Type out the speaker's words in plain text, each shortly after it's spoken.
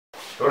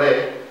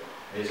Today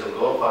we shall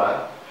go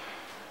for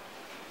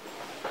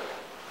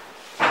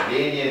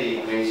linear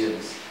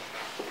equations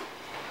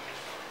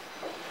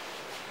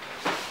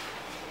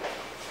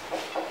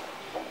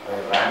by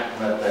rank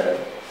method.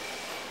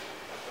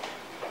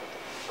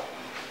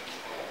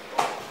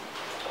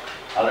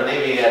 Already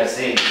we had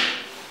seen,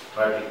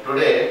 but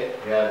today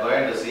we are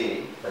going to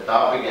see the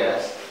topic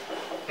as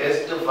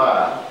test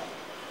for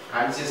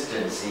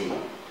consistency.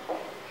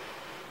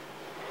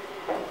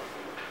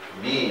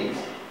 Means,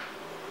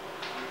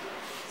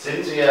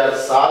 since we are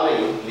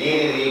solving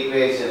linear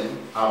equation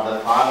of the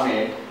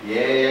format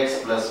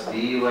ax plus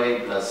by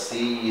plus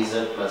cz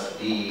plus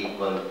d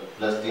equal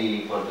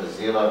to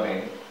 0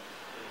 means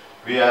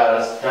we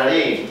are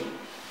studying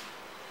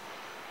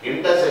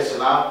intersection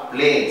of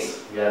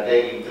planes. We are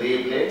taking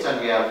three planes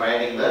and we are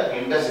finding the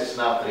intersection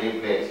of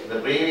three planes. The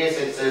previous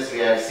exercise we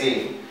have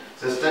seen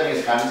system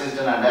is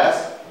consistent and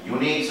has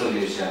unique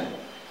solution.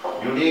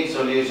 Unique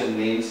solution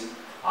means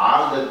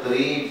all the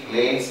three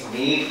planes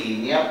meet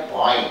in a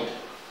point.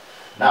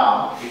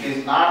 Now, it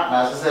is not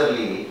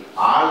necessarily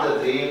all the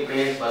three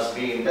planes must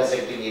be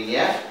intersecting in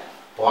a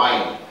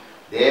point.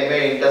 They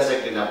may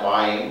intersect in a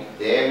point,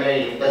 they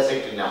may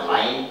intersect in a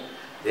line,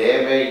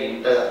 they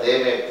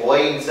may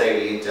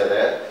coincide each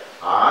other,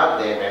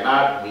 or they may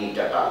not meet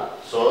at all.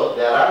 So,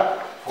 there are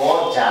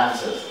four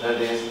chances.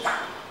 That is,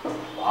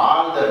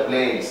 all the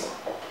planes,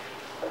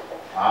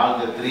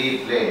 all the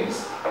three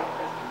planes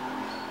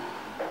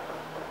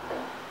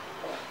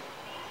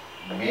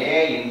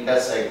may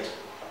intersect,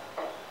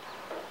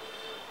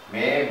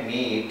 may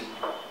meet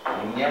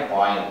in a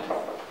point.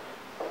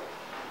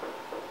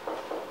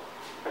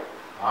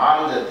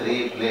 All the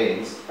three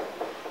planes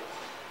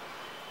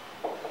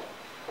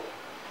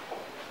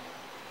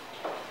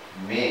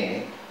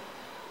may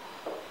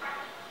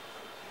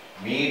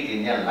meet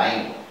in a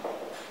line.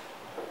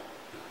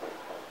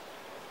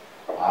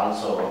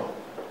 Also,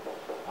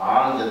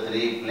 all the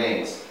three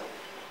planes,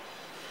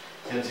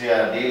 since we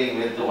are dealing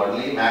with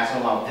only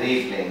maximum of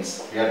three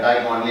planes, we are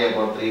talking only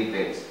about three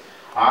planes.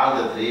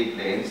 All the three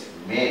planes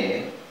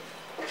may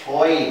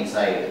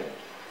coincide.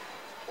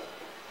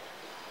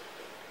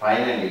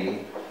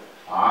 Finally,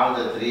 all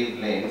the three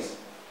planes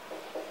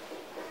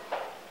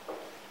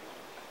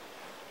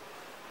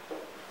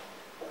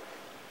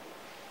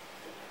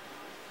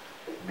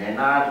may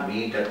not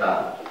meet at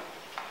all.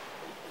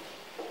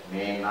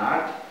 May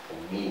not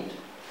meet.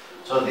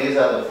 So these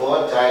are the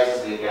four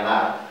choices we can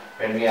have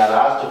when we are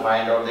asked to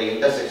find out the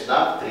intersection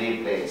of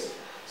three planes.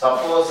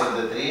 Suppose if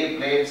the three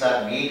planes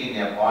are meet in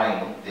a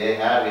point, they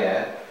have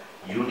a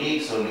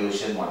unique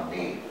solution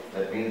only.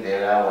 That means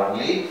they have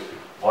only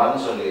one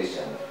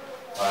solution.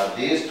 For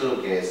these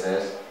two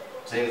cases,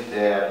 since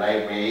they are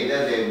like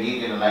either they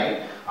meet in a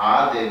line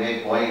or they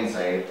may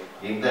coincide,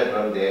 in that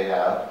one they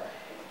have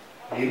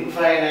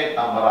infinite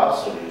number of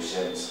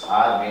solutions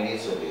or many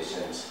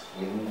solutions.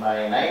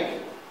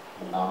 Infinite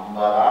number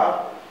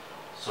of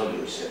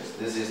solutions.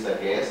 This is the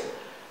case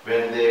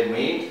when they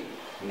meet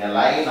in a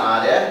line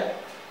or a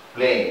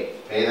plane.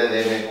 Either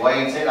they may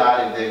coincide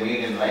or if they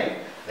meet in line,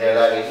 there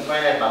are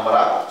infinite number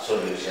of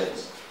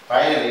solutions.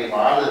 Finally, for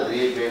all the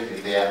three planes,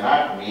 if they are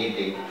not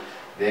meeting,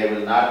 they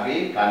will not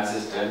be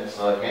consistent.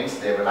 So hence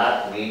they will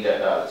not meet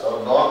at all.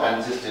 So no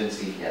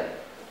consistency here.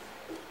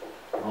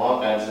 No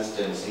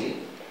consistency.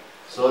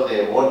 So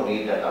they won't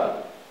meet at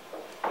all.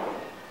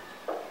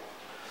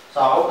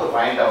 So how to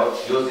find out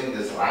using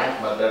this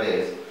rank method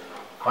is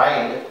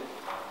find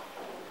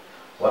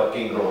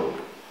working rule.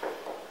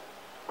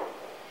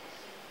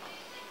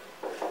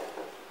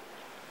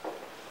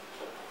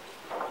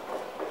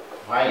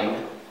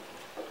 Find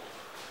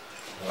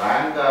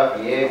rank of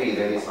AB,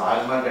 that is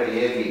augmented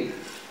AB.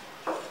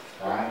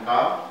 Rank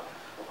of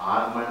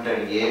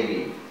augmented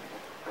AB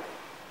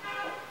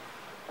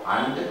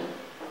and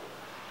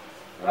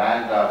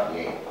rank of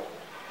A.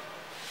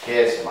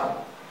 Case 1.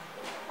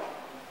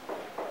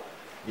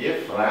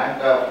 If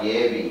rank of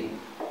AB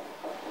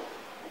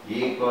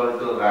equal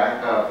to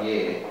rank of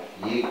A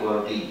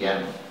equal to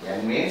n,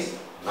 n means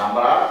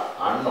number of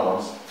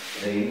unknowns,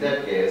 then in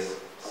that case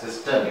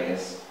system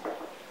is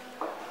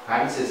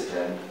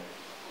consistent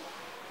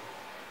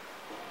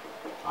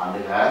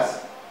and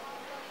has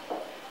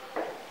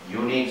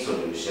unique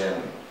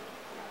solution.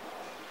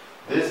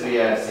 This we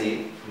have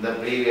seen in the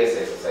previous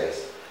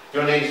exercise.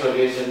 Unique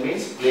solution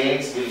means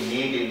planes will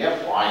meet in a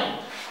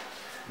point.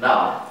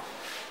 Now,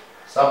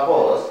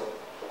 suppose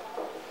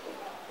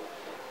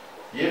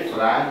if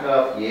rank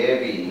of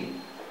AB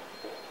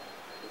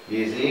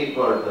is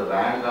equal to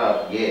rank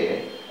of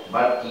A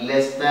but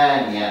less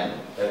than n,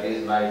 that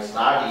is, it's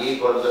not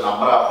equal to the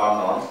number of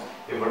unknowns,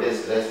 if it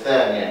is less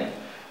than n,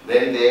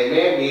 then they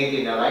may meet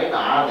in a line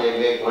or they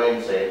may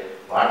coincide.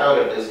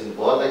 Whatever it is, in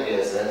both the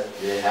cases,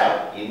 they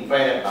have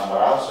infinite number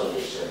of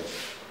solutions.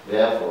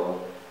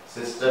 Therefore,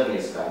 system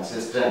is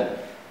consistent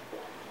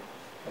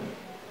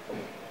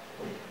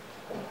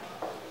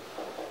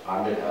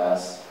and it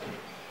has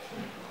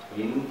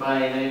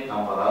infinite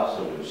number of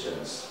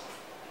solutions.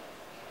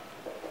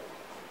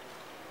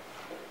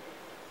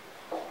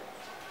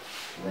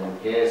 Then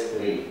case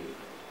 3,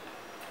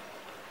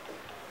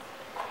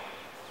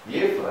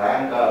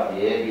 rank of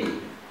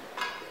AB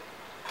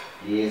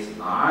is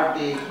not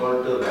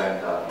equal to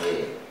rank of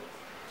A,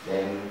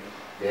 then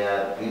they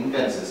are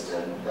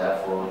inconsistent.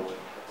 Therefore,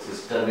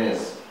 system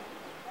is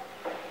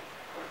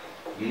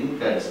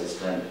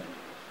inconsistent,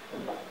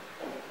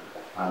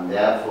 and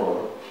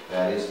therefore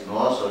there is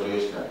no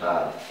solution at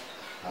all,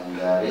 and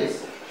there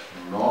is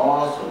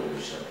no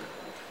solution.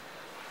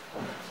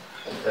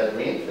 That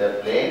means the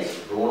planes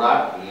do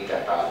not meet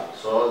at all.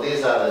 So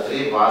these are the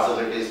three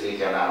possibilities we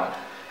can have.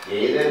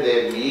 Either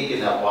they meet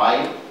in a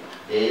point,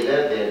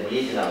 either they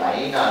meet in a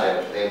line,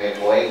 or they may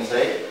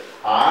coincide,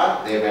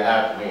 or they may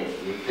not meet.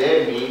 If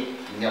they meet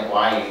in a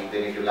point,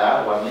 then it will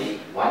have only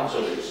one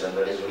solution,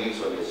 that is unique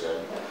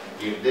solution.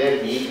 If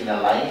they meet in a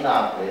line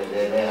or plane,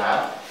 they may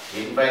have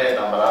infinite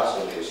number of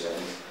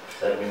solutions.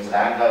 That means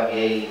rank of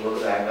A equal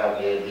to rank of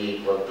A B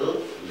equal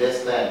to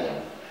less than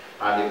M.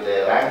 And if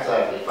the ranks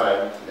are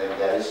different, then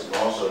there is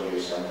no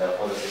solution.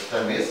 Therefore, the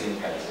system is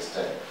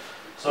inconsistent.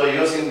 So,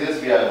 using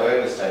this, we are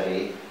going to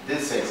study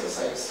this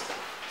exercise.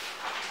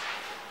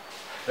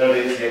 That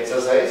is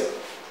exercise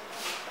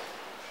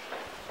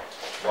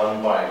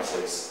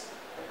 1.6.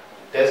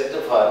 Test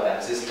for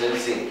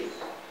consistency.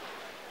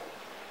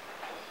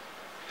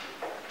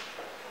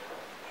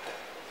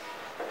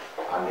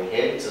 And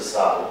hence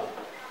solve.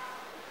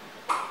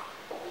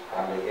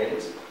 And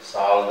hence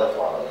solve the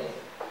following.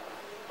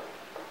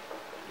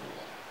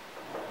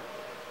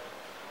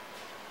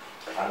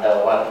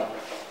 Under 1,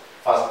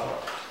 first one.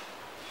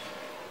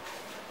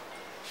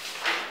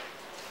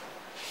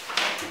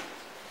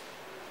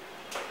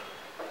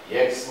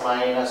 X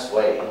minus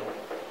y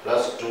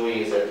plus 2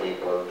 is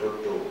equal to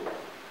 2.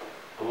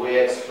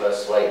 2x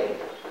plus y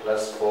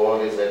plus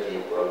 4 is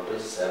equal to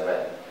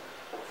 7.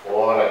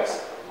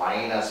 4x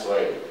minus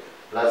y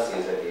plus z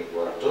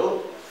equal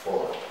to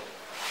 4.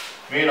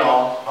 We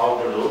know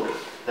how to do.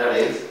 That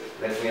is,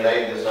 let me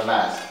write this one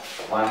as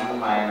 1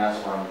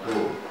 minus 1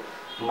 2,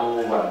 2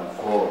 1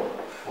 4,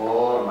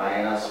 4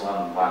 minus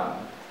 1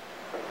 1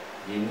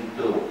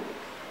 into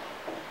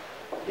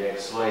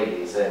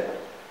xy z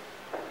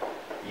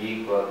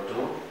equal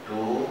to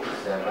 2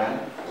 7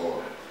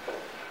 4.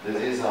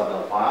 This is of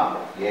the form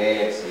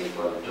ax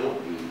equal to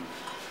b.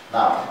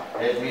 Now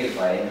let me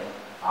find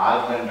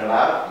augmented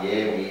of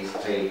ab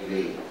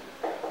straightly.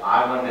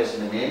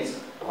 Augmentation means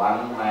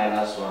 1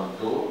 minus 1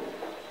 2,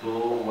 2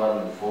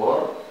 1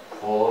 4,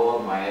 4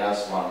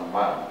 minus 1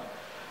 1,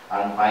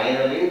 and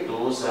finally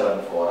 2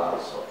 7 4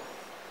 also.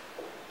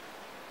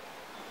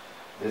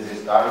 This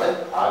is called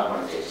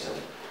augmentation.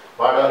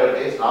 Whatever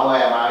it is, now I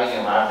am having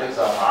a matrix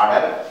of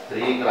order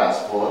 3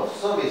 cross 4,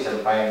 so we shall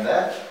find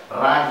the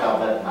rank of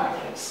that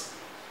matrix.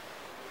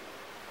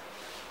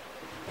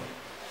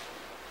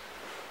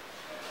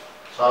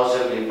 So how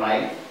shall we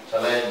find?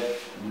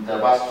 The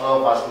first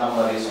row, first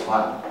number is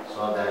 1,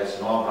 so there is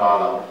no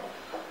problem.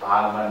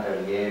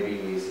 Augmented AB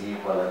is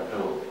equal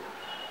to,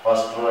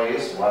 first row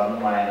is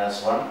 1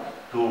 minus 1,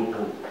 2,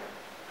 2.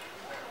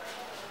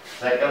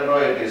 Second row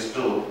it is 2.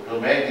 To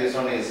make this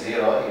one is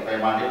 0, if I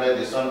multiply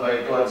this one by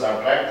 2 and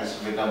subtract, this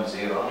will become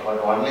 0. But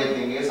only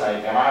thing is,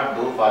 I cannot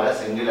do for a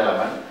single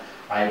element,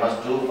 I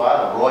must do for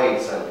row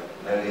itself.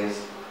 That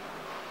is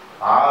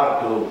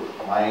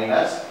R2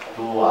 minus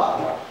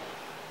 2R1.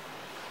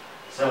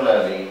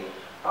 Similarly,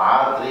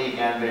 R3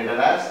 can be written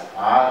as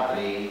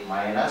R3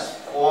 minus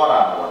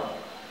 4R1.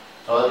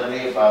 So that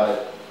if,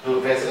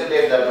 to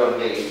facilitate that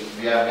only,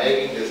 we are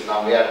making this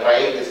number, we are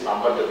trying this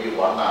number to be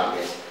 1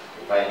 always.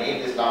 If I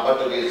need this number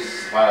to be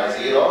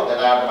 0, then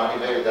I have to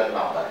multiply with that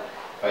number.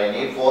 If I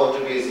need 4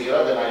 to be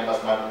 0, then I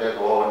must multiply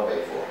rho 1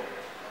 by 4.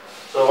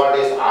 So what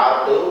is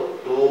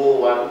R2?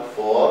 2, 1,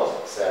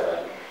 4,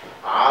 7.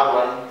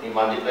 R1 we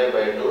multiply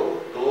by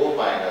 2, 2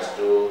 minus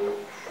 2,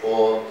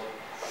 4,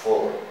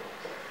 4.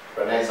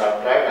 When I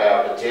subtract, I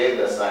have to change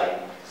the sign.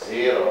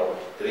 0,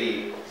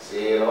 3,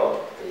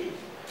 0, 3.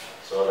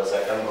 So the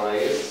second row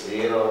is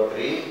 0,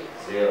 3,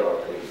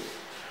 0, 3.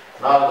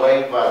 Now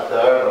going for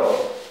third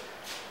row,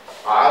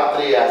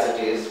 R3 as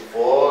it is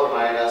 4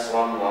 minus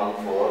 1,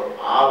 1, 4.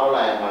 R1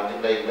 I am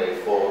multiplying by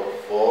 4.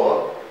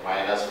 4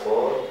 minus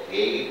 4,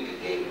 8,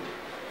 8.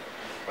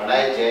 When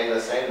I change the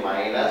sign,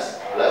 minus,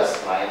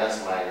 plus,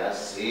 minus,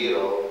 minus,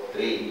 0,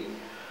 3,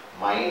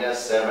 minus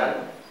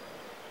 7.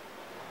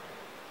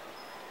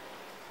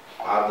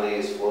 R3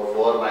 is 4.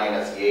 4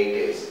 minus 8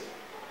 is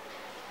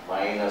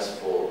minus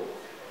 4.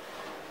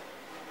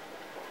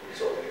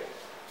 It's okay.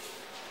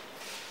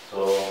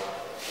 So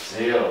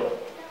 0,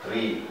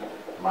 3,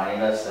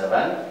 minus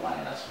 7,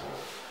 minus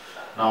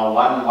 4. Now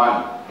 1,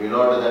 1,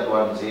 below to that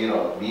 1,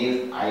 0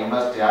 means I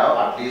must have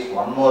at least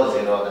one more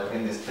 0. That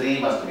means this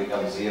 3 must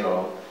become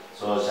 0.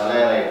 So shall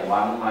I write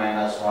 1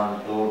 minus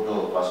 1, 2,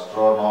 2. First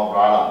row no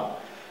problem.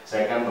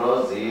 Second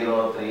row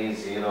 0, 3,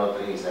 0,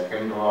 3.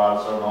 Second row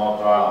also no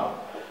problem.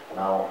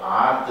 Now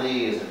R3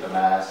 is written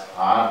as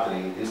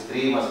R3. This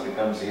 3 must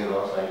become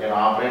 0. So I can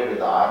operate with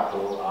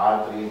R2.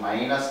 R3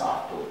 minus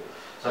R2.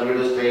 So we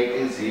do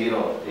straightly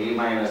 0. 3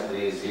 minus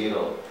 3 is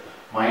 0.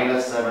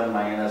 Minus 7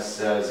 minus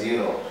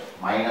 0.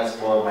 Minus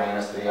 4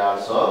 minus 3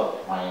 also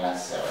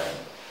minus 7.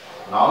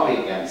 now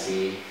we can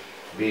see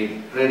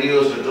we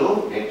reduced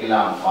to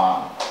echelon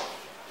form.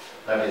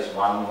 That is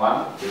 1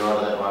 1,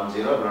 below that 1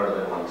 0, below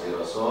that 1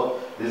 0. So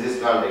this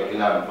is called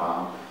echelon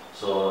form.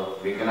 So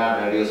we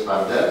cannot reduce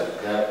further.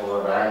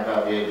 Therefore, rank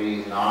of AB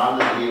is in all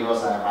the three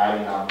rows I am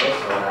having numbers.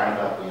 So rank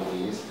of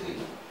AB is 3.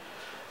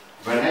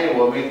 When I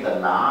omit the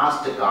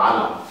last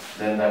column,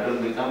 then that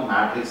will become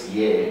matrix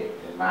A.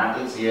 In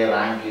matrix A,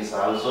 rank is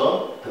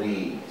also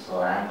 3.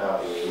 So rank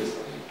of A is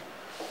 3.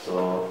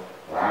 So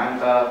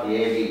rank of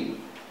AB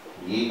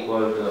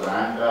equal to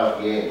rank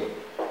of A.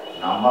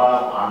 Number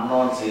of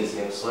unknowns is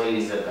X, Y,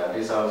 Z. That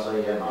is also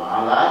an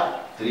all are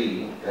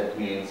 3. That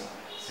means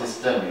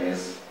system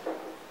is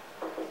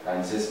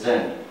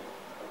consistent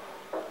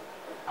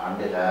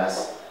and it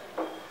has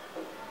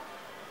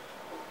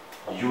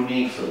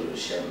unique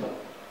solution.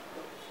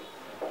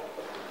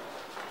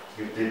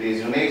 If it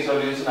is unique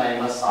solution, I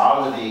must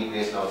solve the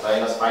equation also. I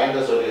must find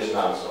the solution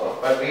also.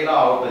 But we know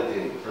how to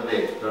think.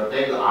 So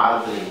take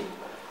R3.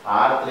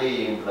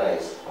 R3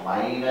 implies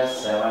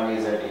minus 7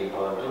 is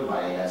equal to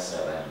minus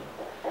 7.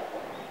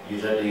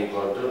 Z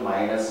equal to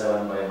minus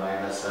 7 by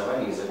minus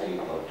 7 is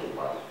equal to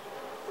 1.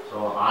 So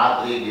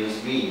R3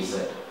 gives me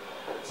Z.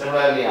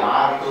 Similarly,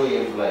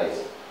 R2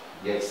 implies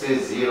X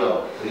is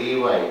 0,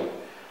 3Y,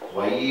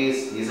 Y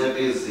is Z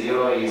is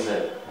 0,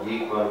 Z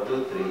equal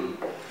to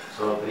 3.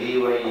 So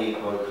 3Y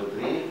equal to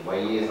 3, Y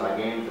is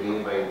again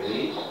 3 by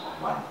 3,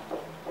 1.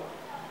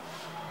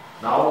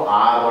 Now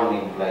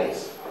R1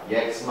 implies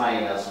X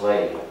minus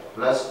Y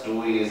plus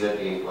 2 is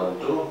equal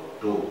to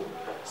 2.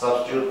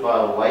 Substitute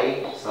for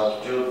Y,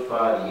 substitute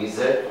for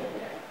Z,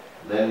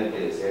 then it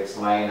is X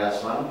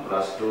minus 1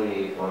 plus 2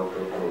 equal to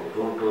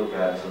 2. 2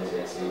 cancels,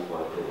 X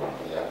equal to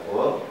 1.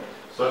 Therefore,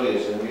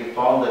 solution, we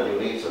found the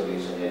unique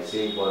solution, X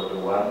equal to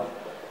 1,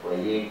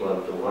 Y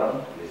equal to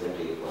 1, Z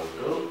equal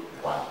to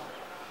 1.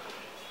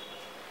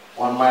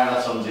 1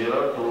 minus 1,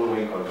 0,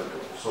 2 equal to 2.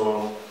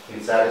 So,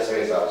 it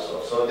satisfies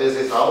also. So, this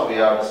is how we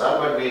have to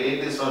solve, but we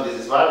did this one, this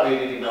is what we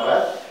did in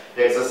our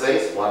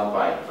exercise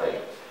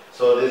 1.5.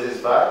 So, this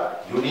is for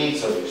unique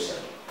solution.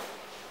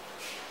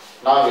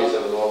 Now, we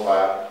shall go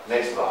for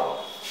next problem.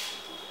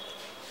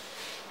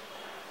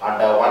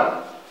 Under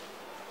 1,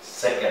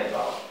 second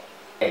problem.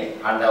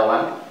 Under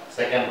 1,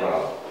 second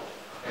problem.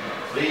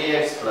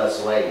 3x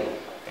plus y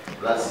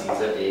plus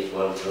z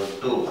equal to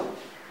 2.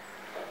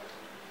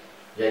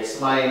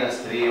 X minus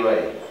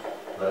 3y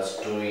plus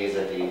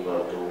 2z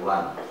equal to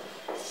 1.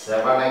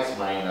 7x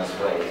minus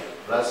y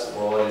plus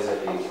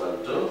 4z equal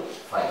to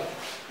 5.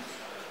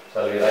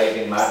 So we write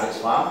in matrix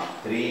form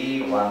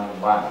 3,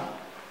 1, 1.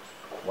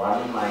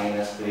 1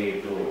 minus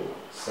 3, 2.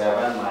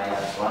 7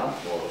 minus 1,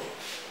 4.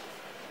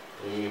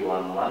 3,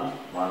 1, 1.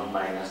 1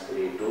 minus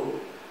 3, 2.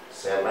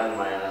 7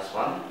 minus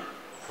 1,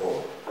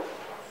 4.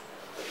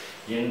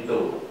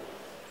 Into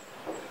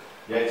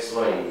x,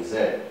 y,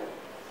 z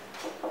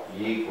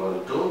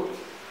equal to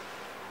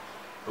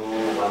 2,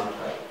 1,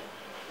 5.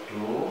 2,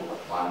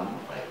 1,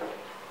 5.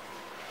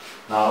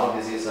 Now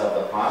this is of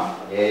the form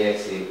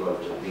Ax equal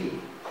to B.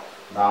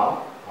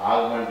 Now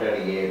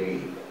augmented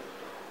AB.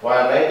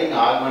 While writing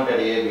augmented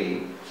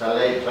AB, shall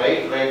I try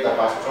to write the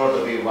first row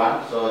to be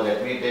 1? So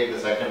let me take the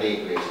second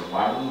equation.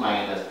 1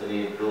 minus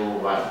 3, 2,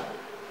 1.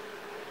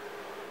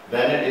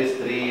 Then it is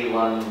 3,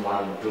 1,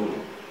 1,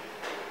 2.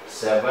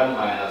 7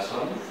 minus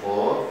 1,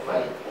 4,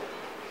 5.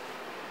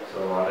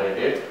 So what I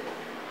did?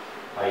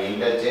 I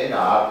interchange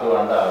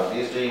R2 and R.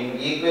 These two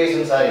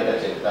equations are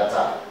interchanged. That's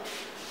all.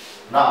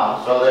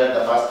 Now, so that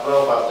the first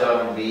row, first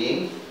element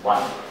being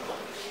 1.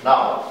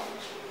 Now,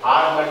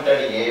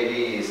 augmented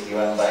AB is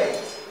given by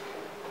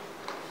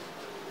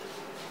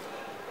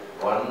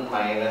 1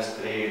 minus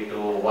 3 to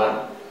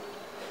 1.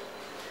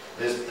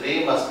 This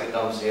 3 must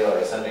become 0,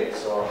 isn't it?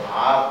 So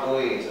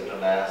R2 is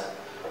written as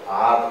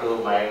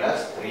R2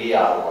 minus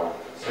 3R1.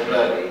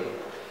 Similarly,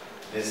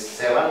 this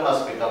 7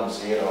 must become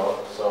 0.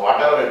 So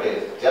whatever it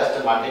is,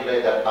 just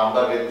multiply that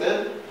number with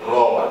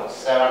row 1,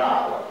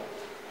 7R1.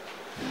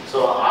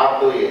 So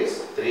R2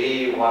 is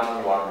 3,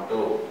 1, 1,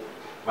 2.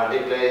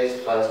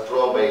 Multiplies first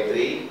row by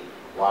 3,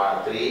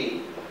 1,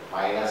 3,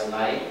 minus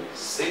 9,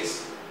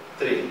 6,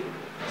 3.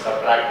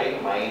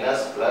 Subtracting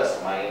minus, plus,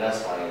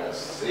 minus,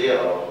 minus,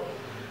 0.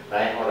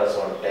 9 minus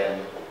 1,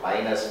 10,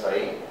 minus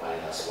 5,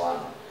 minus 1.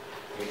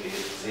 It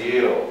is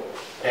 0,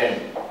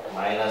 10,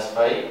 minus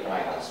 5,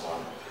 minus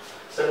 1.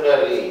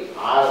 Similarly,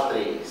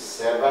 R3,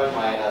 7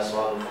 minus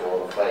 1,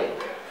 4,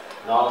 5.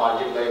 Now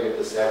multiply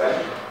with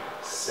 7,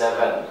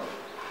 7.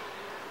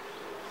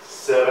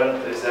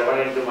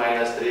 7 into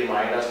minus 3,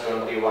 minus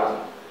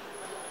 21.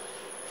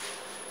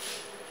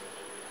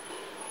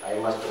 I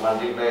must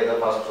multiply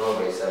the first row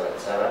by 7.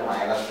 7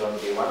 minus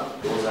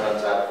 21, 2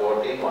 7s are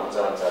 14, 1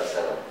 7s are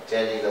 7.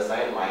 Changing the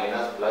sign,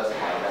 minus, plus,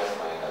 minus,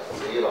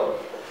 minus, 0,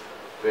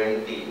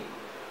 20,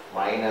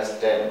 minus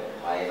 10,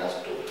 minus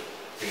 2.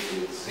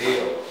 It is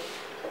 0,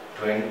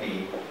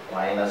 20,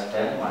 minus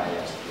 10,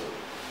 minus 2.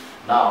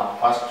 Now,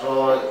 first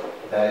row,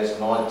 there is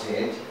no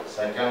change.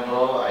 Second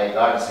row, I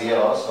got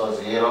 0, so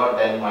 0,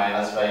 10,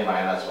 minus 5,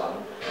 minus 1.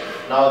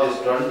 Now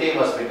this 20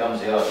 must become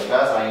 0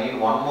 because I need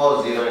one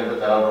more 0 into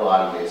third row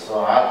always. So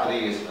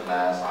R3 is written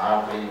as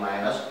R3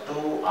 minus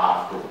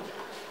 2R2.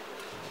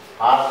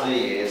 R3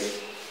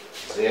 is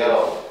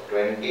 0,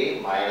 20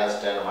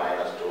 minus 10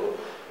 minus 2.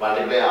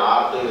 Multiply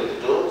R2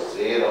 with 2,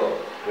 0,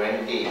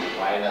 20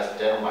 minus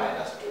 10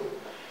 minus 2.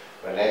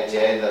 When I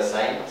change the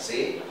sign,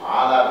 see,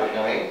 all are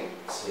becoming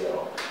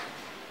 0.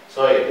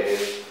 So it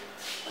is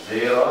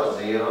 0,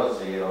 0,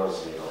 0,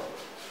 0.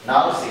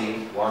 Now see,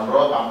 one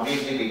row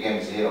completely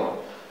became 0.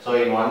 So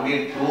in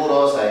only two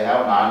rows I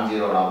have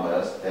non-zero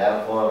numbers.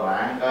 Therefore,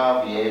 rank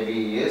of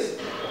AB is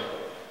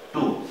 2.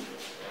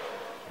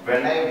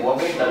 When I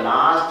omit the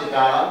last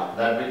column,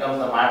 that becomes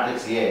the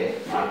matrix A,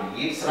 and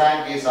its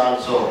rank is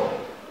also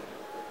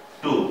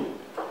 2.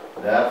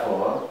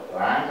 Therefore,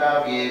 rank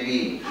of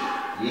AB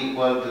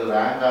equal to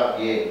rank of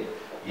A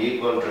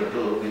equal to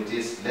 2, which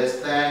is less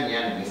than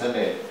n, isn't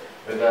it?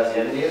 Because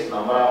n is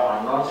number of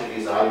unknowns, it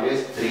is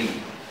always 3.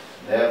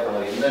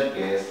 Therefore, in that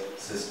case,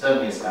 system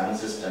is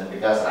consistent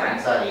because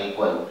ranks are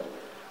equal.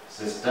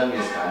 System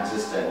is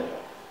consistent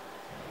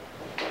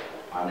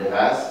and it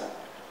has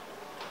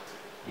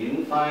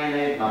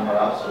infinite number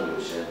of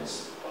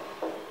solutions.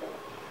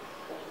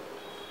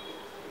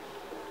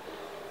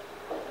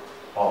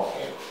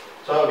 Okay.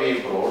 So we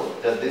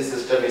proved that this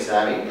system is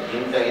having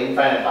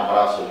infinite number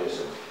of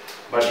solutions.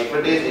 But if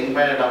it is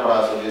infinite number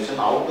of solutions,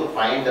 how to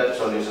find that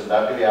solution?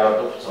 That we have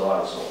to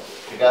solve also.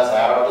 Because I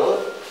have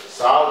to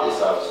solve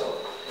this also.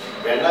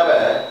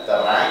 Whenever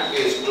the rank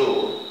is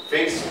 2,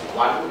 fix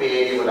one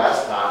variable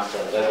as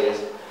constant. That is,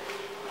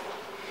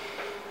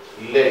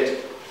 let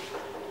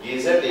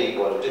Z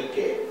equal to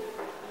K.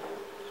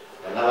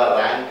 Whenever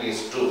rank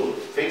is 2,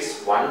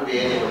 fix one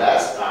variable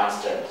as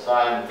constant. So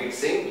I am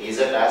fixing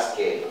Z as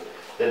K.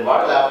 Then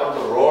what will happen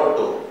to row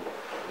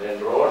 2?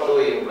 Then row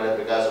 2 implies,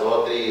 because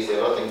row 3 is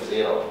everything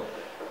 0.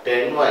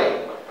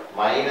 10y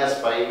minus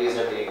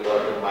 5z equal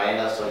to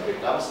minus 1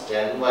 becomes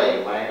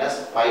 10y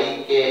minus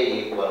 5k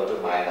equal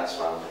to minus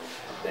 1.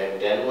 Then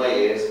 10y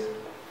is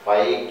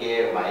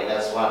 5k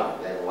minus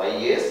 1. Then y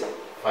is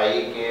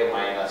 5k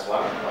minus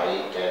 1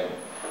 by 10.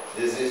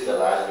 This is the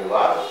value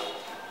of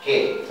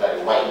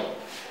y.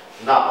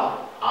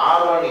 Now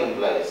R1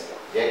 implies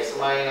x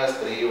minus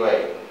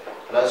 3y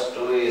plus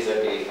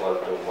 2z equal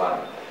to 1.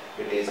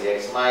 It is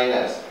x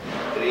minus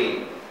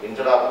 3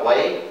 instead of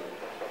y,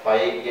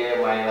 5k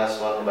minus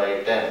 1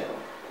 by 10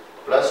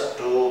 plus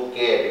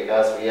 2k,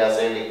 because we are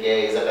saying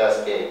k is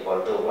as k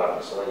equal to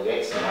 1. So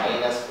x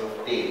minus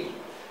 15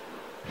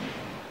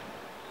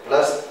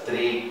 plus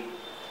 3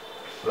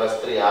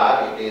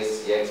 r, it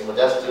is x,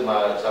 just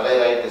shall I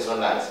write this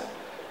one as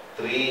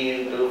 3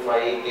 into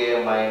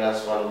 5k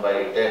minus 1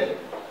 by 10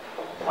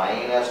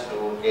 minus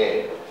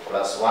 2k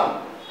plus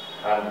 1.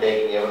 I am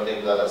taking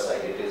everything to the other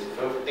side. It is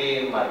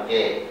 15k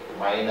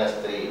minus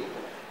 3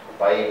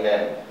 by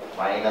 10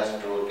 minus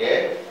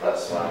 2k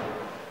plus 1.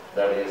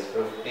 That is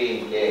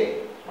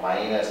 15k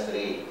minus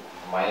 3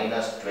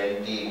 minus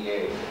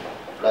 20k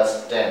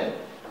plus 10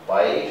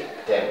 by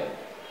 10.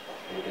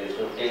 It is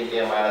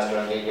 15k minus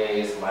 20k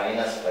is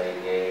minus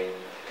 5k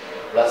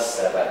plus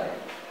 7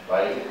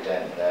 by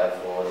 10.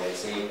 Therefore,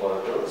 x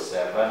equal to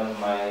 7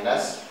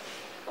 minus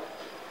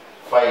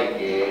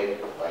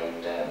 5k by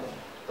 10.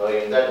 So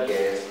in that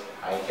case,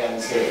 I can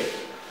say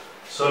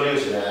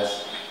solution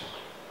as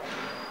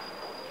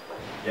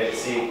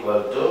x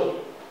equal to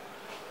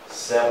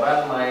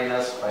 7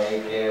 minus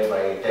 5k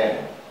by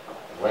 10,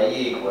 y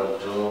equal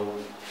to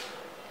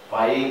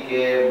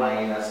 5k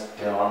minus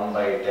 1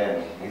 by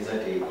 10,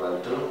 z equal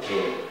to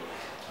k.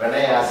 When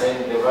I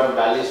assign different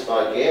values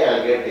for k, I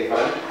will get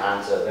different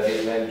answers. That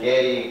is, when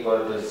k equal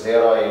to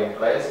 0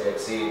 implies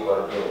x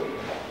equal to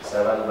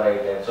 7 by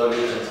 10.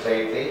 Solution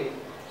straightly.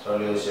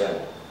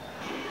 Solution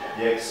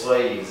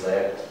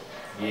xyz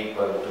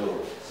equal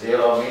to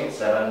 0 means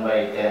 7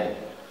 by 10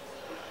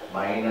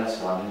 minus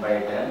 1 by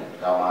 10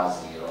 comma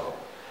 0.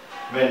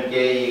 When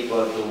k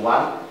equal to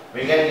 1,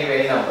 we can give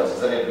any numbers,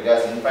 isn't it?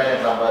 Because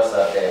infinite numbers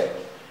are there.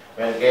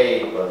 When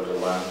k equal to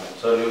 1,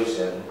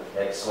 solution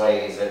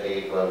xyz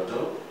equal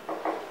to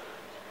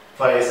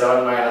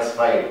 7 minus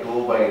 5,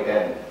 2 by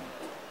 10,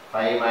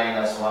 5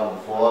 minus 1,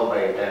 4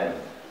 by 10,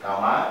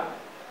 comma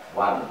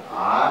 1,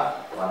 or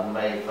 1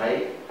 by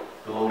 5,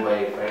 2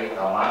 by 5,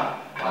 comma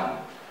 1.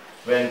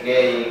 When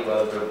k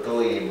equal to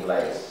 2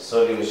 implies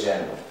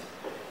solution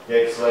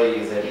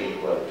xyz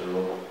equal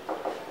to,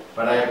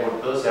 when I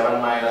put 2,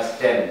 7 minus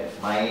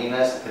 10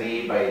 minus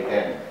 3 by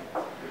 10,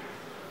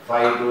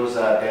 5 2s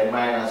are 10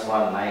 minus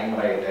 1, 9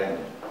 by 10,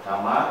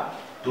 comma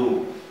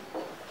 2,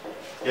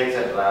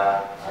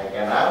 etc. I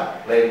can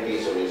have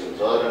plenty solutions.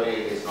 So only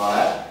it is known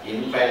as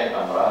infinite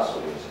number of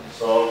solutions.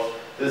 So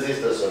this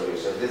is the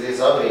solution. This is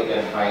how we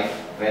can find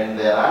when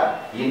there are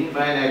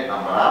infinite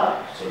number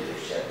of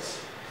solutions.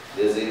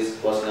 This is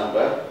question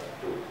number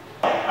 2.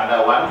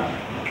 Under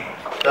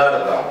 1,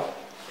 third problem.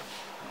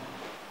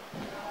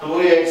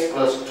 2x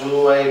plus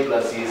 2y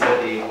plus z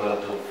equal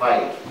to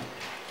 5.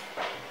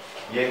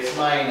 X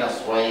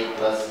minus y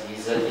plus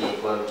z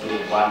equal to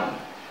 1.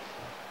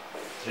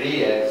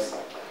 3x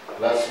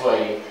plus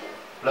y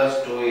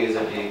plus 2z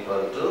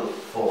equal to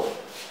 4.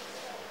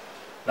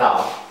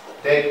 Now,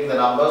 taking the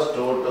numbers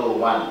 2 to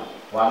 1,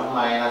 1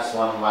 minus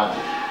 1, 1,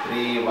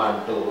 3,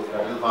 1, 2,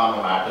 that will form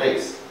a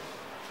matrix.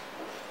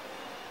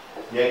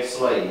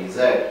 X, Y, Z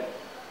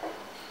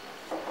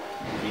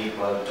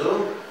equal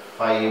to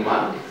 5,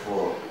 1,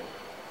 4.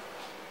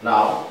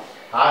 Now,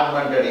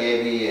 augmented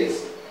AB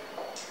is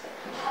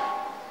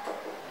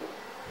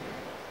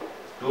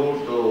 2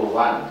 to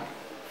 1,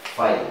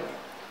 5,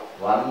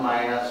 1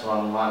 minus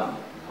 1, 1,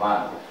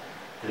 1,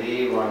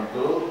 3, 1,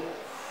 2,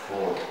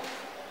 4.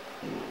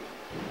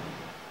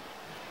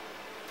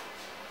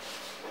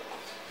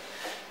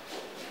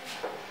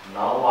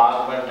 Now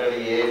augmented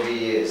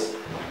AB is,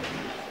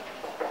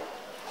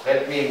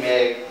 let me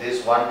make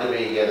this 1 to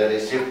be here, that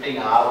is shifting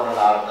R1 and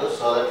R2,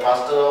 so that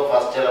first row,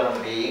 first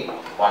element being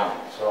 1.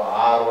 So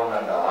R1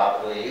 and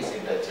R2 is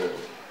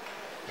interchanged.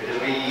 It will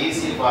be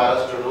easy for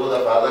us to do the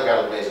further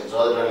calculation.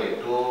 So that only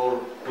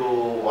 2, 2,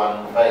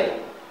 1,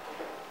 5,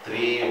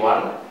 3,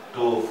 1,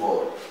 2,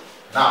 4.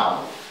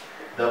 Now,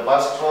 the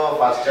first row,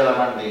 first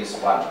element is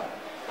 1.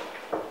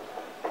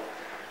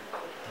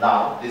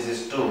 Now, this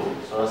is 2.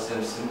 So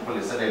simple,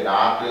 isn't it?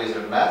 R2 is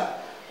written as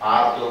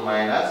R2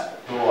 minus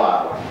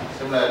 2R1.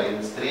 Similarly,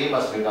 this 3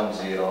 must become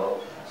 0.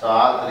 So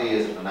R3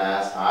 is written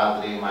as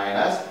R3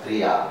 minus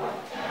 3R1.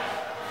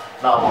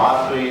 Now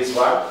R2 is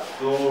what?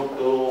 2,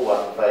 2,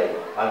 1,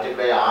 5.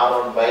 Multiply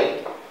R1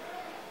 by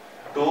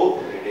 2.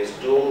 It is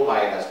 2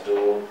 minus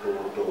 2,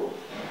 2, 2.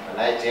 When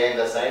I change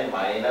the sign,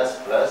 minus,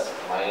 plus,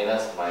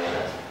 minus,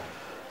 minus.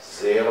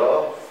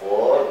 0,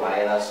 4,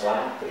 minus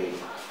 1, 3.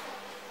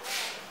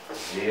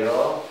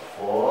 0,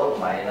 4,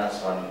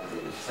 minus 1,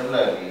 3.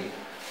 Similarly,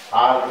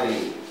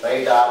 R3,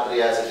 write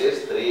R3 as it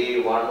is,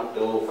 3, 1,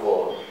 2,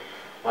 4.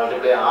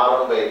 Multiply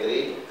R1 by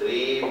 3,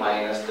 3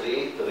 minus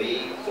 3,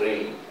 3,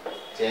 3.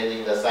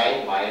 Changing the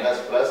sign, minus,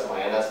 plus,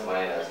 minus,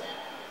 minus.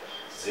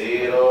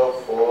 0,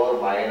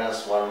 4,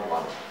 minus 1,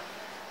 1.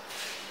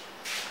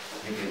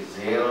 It is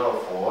 0,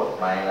 4,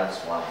 minus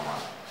 1,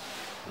 1.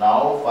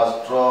 Now,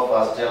 first row,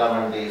 first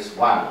element is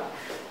 1.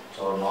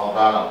 So, no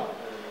problem.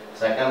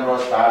 Second row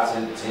starts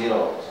with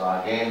 0.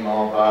 So, again,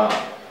 no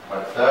problem.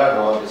 But third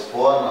row, this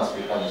 4 must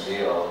become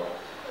 0.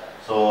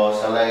 So,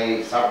 shall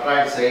I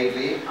subtract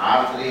slightly?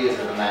 R3 is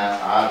written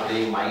as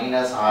R3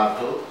 minus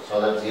R2.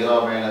 So that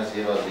 0 minus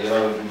 0,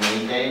 0 will be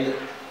maintained.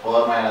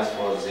 4 minus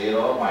 4,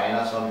 0.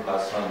 Minus 1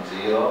 plus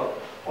 1, 0.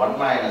 1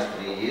 minus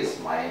 3 is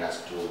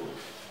minus 2.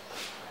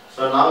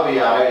 So now we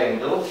are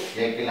into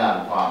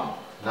echelon form.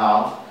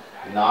 Now,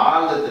 in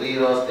all the 3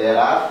 rows there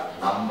are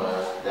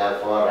numbers.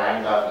 Therefore,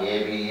 rank of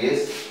AB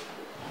is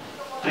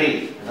 3.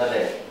 Isn't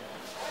it?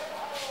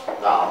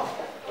 Now,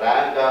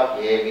 rank of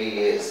AB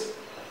is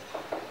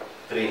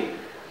 3.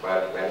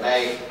 But when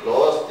I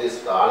close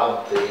this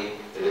column 3,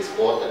 it is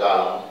fourth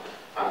column,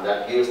 and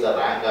that gives the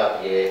rank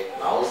of A.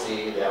 Now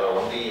see, there are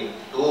only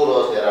 2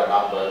 rows, there are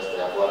numbers,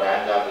 therefore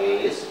rank of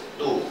A is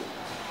 2.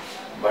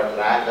 But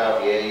rank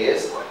of A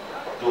is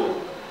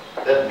 2.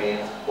 That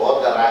means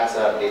both the ranks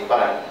are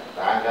different.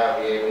 Rank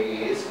of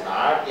AB is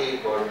not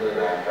equal to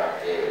rank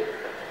of A.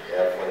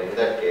 Therefore, in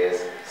that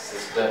case,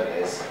 system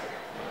is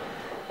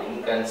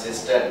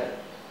inconsistent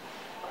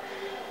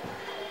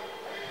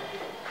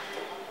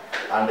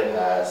and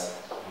has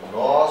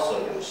no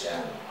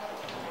solution.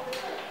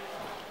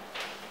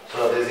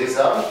 So this is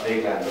how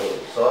we can do.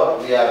 So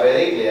we are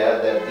very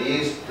clear that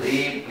these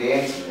 3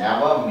 planes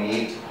never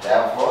meet,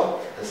 therefore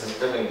the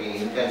system will be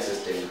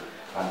inconsistent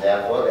and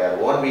therefore there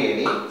won't be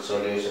any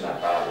solution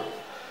at all.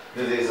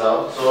 This is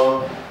how.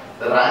 So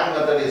the rank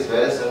method is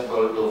very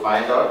simple to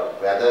find out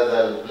whether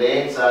the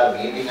planes are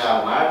meeting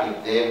or not.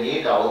 If they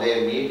meet, how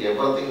they meet,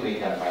 everything we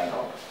can find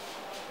out.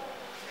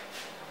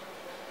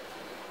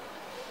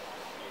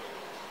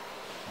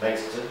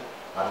 Next,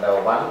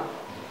 under 1,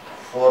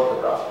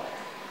 fourth problem.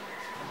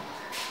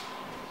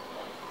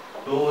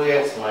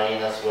 2x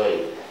minus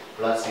y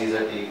plus z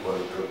equal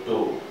to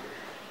 2.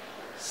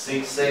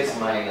 6x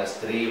minus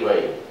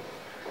 3y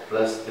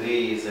plus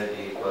 3z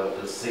equal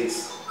to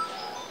 6.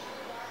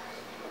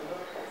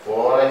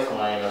 4x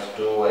minus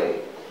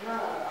 2y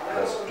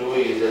plus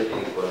 2z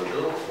equal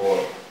to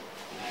 4.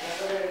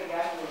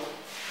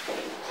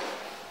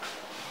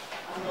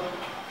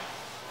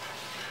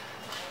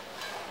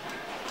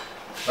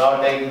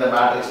 Now taking the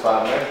matrix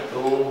format,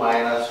 2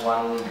 minus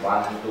 1,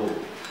 1,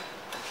 2.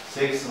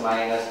 6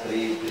 minus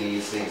 3,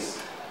 3,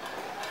 6.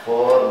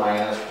 4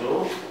 minus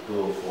 2,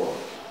 2, 4.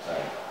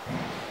 Right.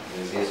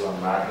 This is one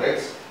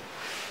matrix.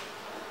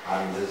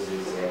 And this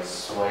is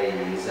x, y,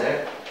 z.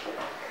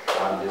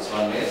 And this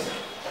one is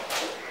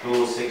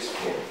 2, 6,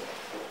 4.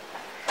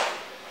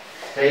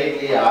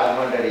 Straightly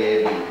augmented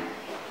AB.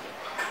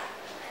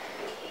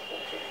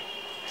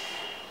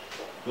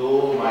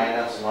 2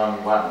 minus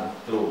 1, 1,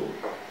 2.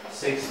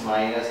 6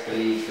 minus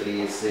 3,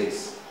 3,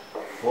 6.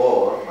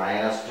 4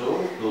 minus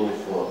 2, 2,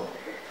 4.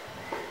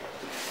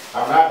 I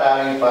am not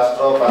having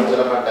first row, first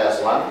element as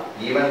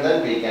 1. Even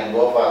then we can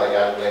go for the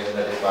calculation,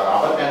 that is for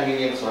our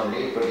convenience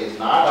only. If it is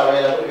not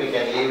available, we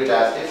can leave it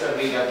as this and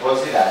we can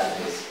proceed as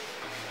it is.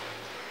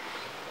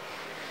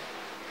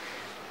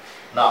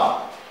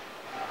 Now,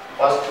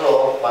 first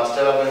row, first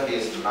element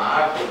is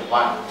not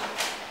 1,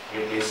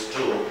 it is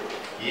 2.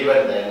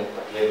 Even then,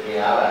 let me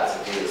have as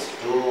it is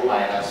 2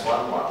 minus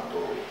 1, 1,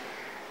 2.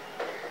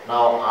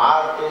 Now,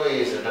 R2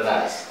 is written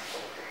as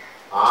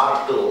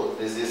R2,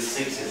 this is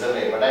 6, isn't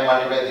it? When I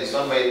multiply this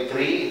one by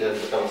 3,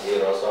 that becomes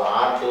 0. So,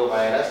 R2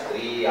 minus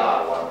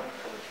 3R1.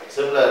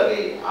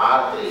 Similarly,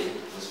 R3,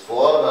 this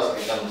 4 must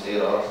become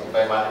 0. If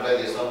I multiply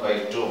this one by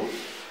 2,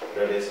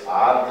 that is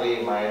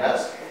R3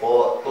 minus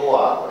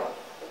 2R1.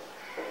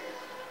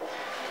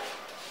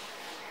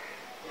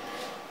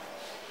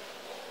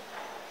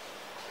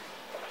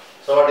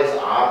 So what is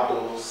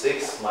R2?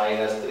 6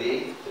 minus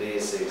 3, 3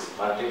 is 6.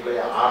 Multiply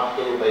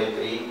R2 by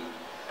 3,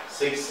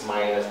 6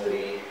 minus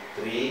 3,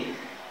 3,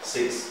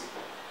 6.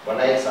 When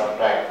I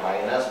subtract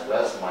minus,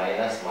 plus,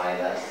 minus,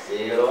 minus,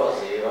 0,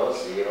 0,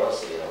 0,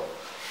 0.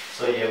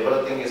 So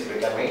everything is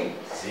becoming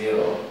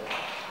 0.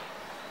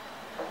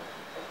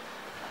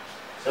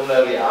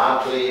 Similarly,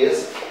 R3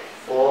 is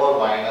 4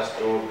 minus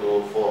 2,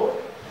 2, 4.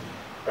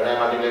 When I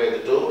multiply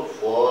with 2,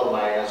 4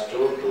 minus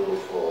 2, 2,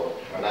 4.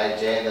 When I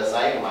change the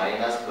sign,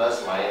 minus,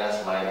 plus,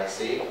 minus, minus,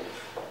 see.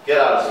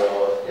 Here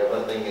also,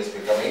 everything is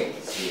becoming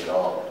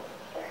 0.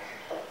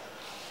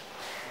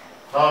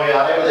 Now we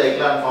arrive at the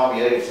echelon form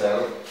here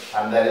itself,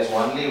 and there is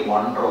only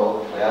one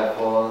row.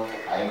 Therefore,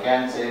 I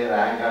can say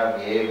rank of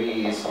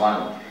AB is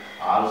 1.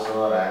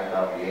 Also, rank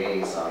of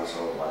A is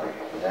also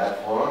 1.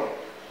 Therefore,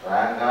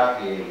 rank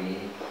of AB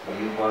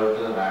equal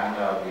to rank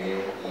of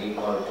A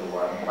equal to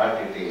 1,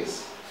 but it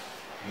is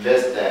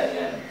less than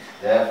n.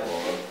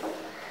 Therefore,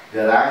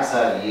 the ranks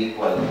are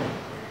equal,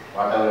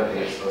 whatever it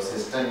is. So,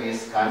 system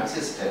is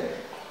consistent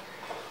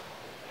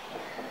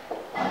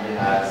and it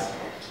has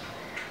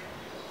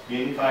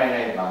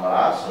infinite number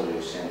of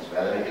solutions.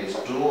 Whether it is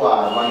 2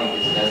 or 1, it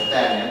is less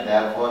than n.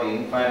 Therefore,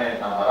 infinite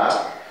number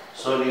of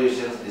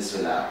solutions this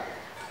will have.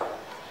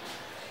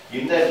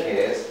 In that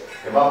case,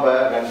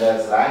 remember when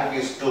the rank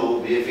is 2,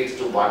 we fix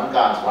to one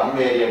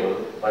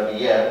variable, but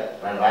here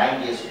when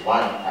rank is 1,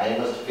 I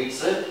must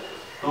fix it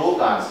 2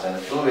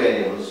 constants, 2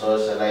 variables. So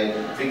shall I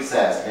fix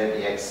as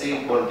let x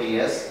equal to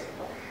s,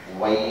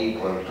 y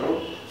equal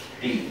to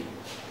t.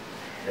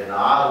 Then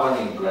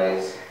R1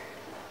 implies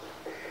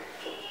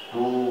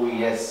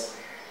 2s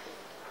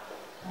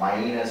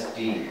minus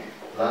t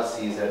plus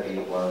z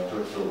equal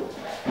to 2.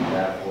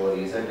 Therefore,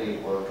 z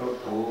equal to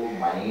 2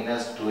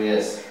 minus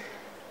 2s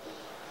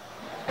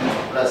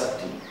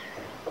plus t.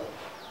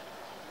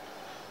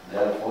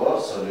 Therefore,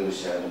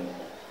 solution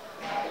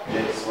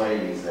x,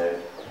 y,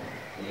 z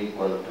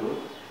equal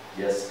to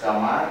s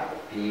comma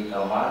t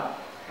comma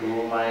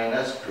 2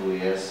 minus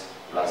 2s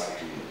plus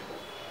t.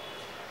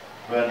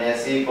 When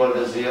s equal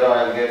to 0,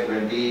 I will get,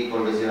 when t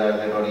equal to 0, I will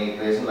get one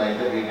equation. Like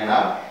that, we can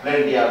have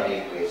plenty of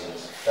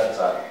equations. That's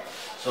all.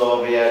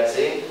 So, we are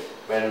saying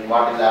when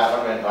what will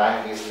happen when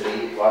rank is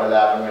 3, what will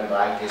happen when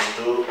rank is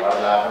 2, what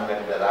will happen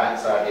when the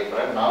ranks are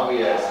different. Now,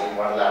 we are seeing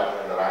what will happen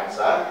when the ranks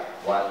are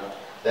 1.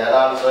 There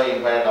are also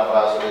infinite number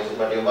of solutions,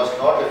 but you must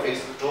not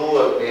fix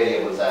 2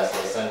 variables as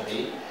s and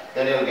t.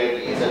 Then you will get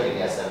z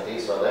in s and t,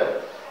 so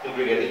that you will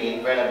be getting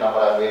infinite number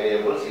of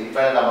variables,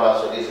 infinite number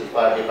of solutions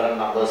for different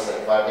numbers,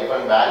 for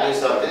different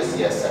values of this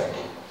s and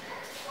t.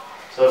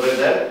 So with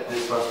that,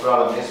 this first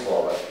problem is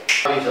over.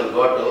 Now we shall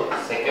go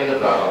to second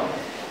problem.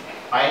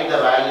 Find the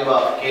value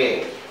of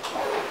k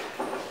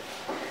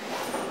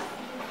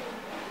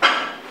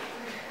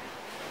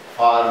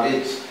for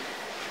which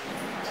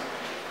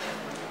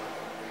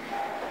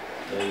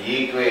the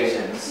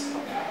equations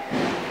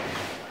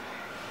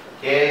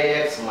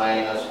kx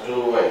minus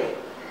 2y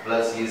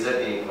plus z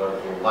equal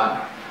to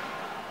 1,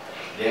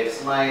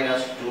 x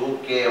minus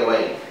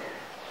 2ky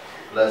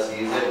plus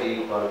z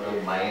equal to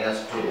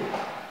minus 2,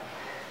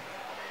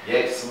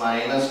 x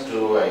minus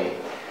 2y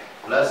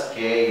plus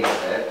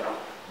kz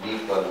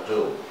equal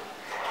to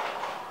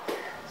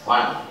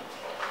 1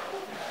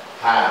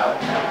 have,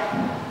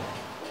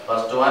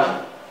 first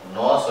one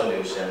no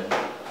solution,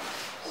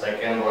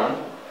 second one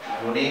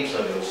unique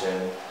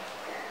solution,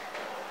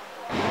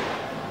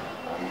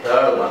 and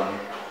third one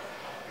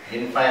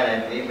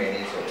infinitely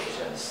many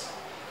solutions.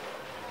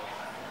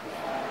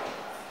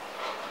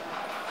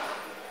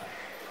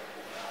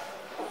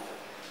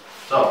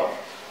 So,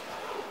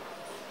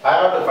 I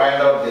have to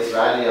find out this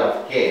value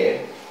of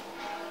k,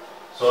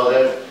 so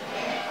that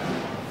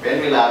when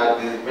we'll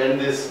have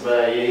this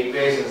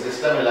equation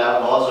system will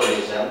have no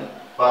solution.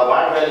 For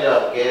what value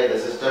of k the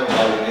system will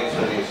have unique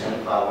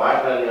solution. For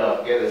what value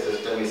of k the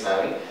system is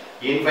having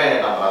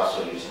infinite number of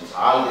solutions.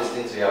 All these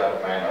things we have to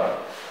find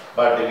out.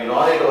 But if you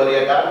don't need to worry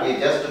at all, we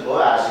just go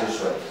as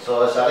usual.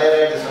 So shall I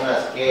write this one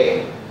as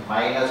k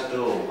minus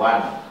 2,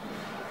 1,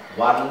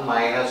 1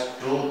 minus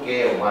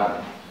 2k, 1,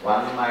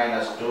 1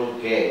 minus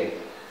 2k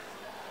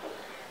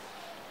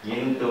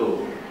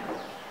into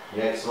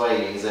x,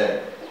 y,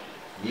 z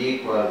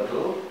equal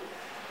to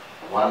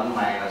 1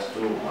 minus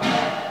 2,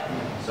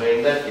 1. So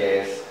in that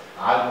case,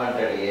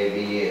 augmented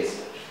AB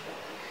is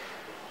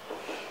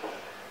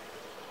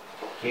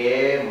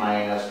k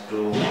minus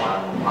 2,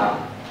 1,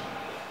 1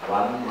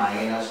 1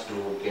 minus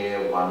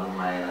 2k 1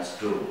 minus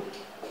 2,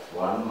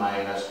 1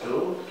 minus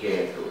 2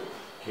 k2,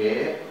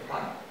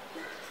 k1,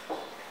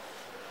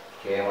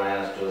 k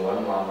minus 2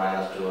 1, 1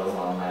 minus 2 1,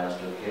 1 minus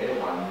 2k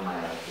 1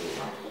 minus 2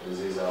 1. This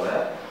is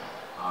our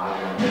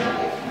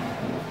argument.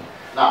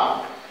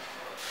 Now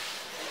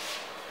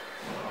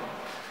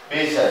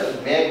we shall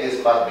make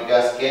this first,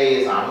 because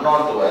k is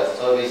unknown to us,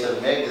 so we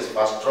shall make this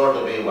first row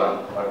to be 1.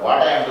 But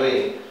what I am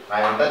doing,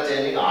 I am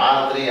interchanging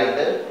R3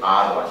 and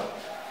R1.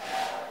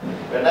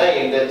 When I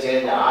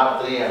interchange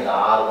R3 and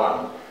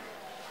R1,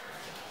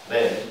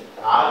 then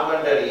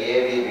augmented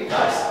AB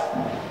becomes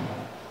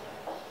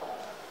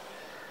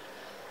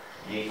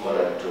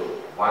equivalent to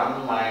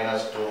 1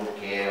 minus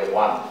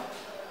 2k1,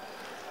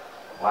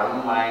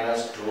 1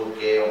 minus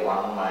 2k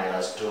 1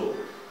 minus 2,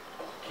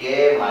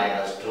 k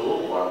minus 2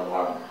 1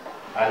 1.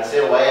 And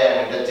say why I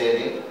am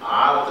interchanging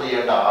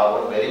R3 and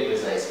R1 very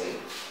precisely.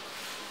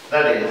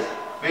 That is,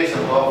 we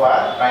should go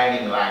for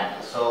finding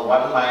rank. So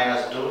 1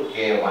 minus 2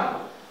 k1.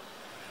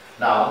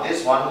 Now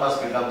this 1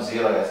 must become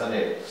 0, isn't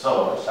it?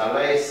 So shall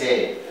I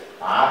say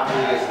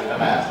R2 is written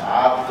as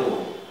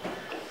R2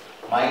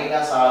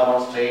 minus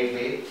R1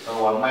 straightly.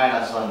 So 1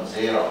 minus 1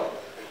 0,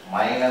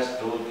 minus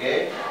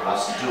 2k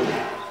plus 2,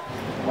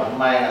 1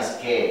 minus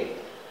k,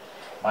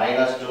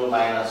 minus 2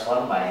 minus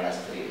 1 minus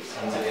 3.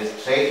 Since it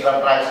is straight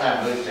subtraction, I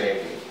am doing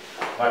straightly.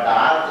 But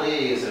R3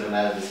 is written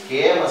as this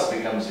k must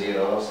become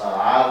 0. So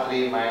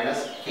R3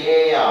 minus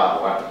k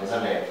R1,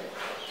 isn't it?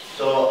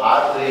 So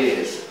R3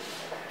 is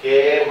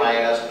k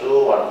minus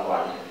 2 1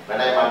 1.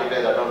 When I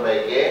multiply that one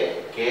by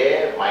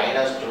k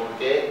minus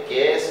 2k,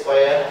 k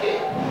square k.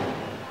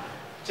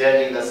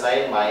 Changing the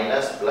sign,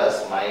 minus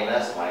plus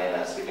minus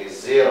minus, it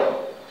is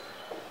 0.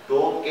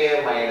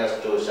 2k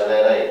minus 2, shall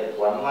I write?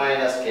 1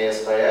 minus k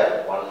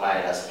square, 1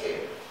 minus k.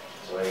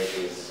 So it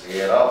is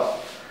 0.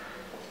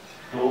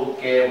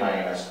 2k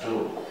minus 2,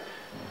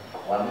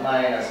 1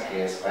 minus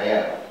k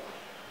square,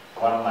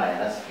 1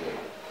 minus k.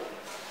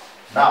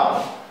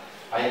 Now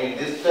I need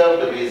this term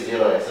to be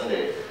 0, isn't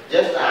it?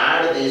 Just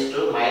add these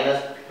two,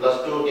 minus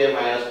plus 2k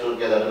minus 2k,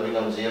 that will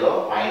become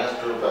 0, minus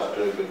 2 plus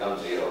 2 will become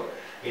 0.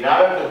 In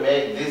order to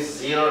make this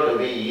 0 to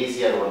be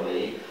easier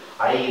only,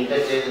 I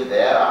interchange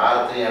there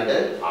R3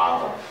 and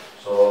R1.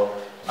 So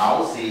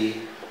now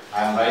see,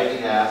 I am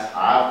writing as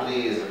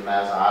R3 is written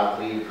as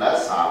R3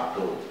 plus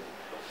R2.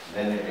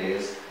 Then it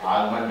is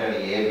augmented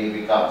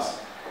AB becomes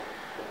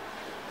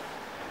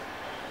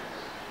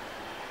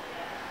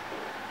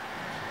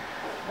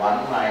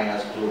one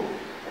minus 2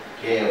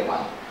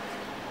 k1.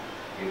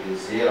 It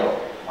is 0,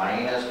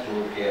 minus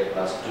 2k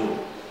plus 2,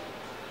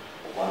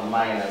 1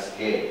 minus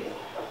k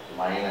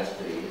minus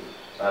 3.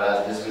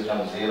 Whereas this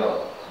becomes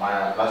 0.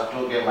 Plus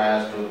 2k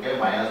minus 2k,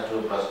 minus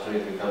 2 plus 2,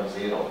 it becomes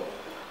 0.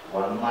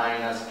 1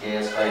 minus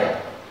k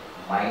square,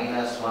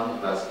 minus 1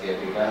 plus k,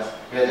 because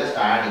we are just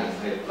adding,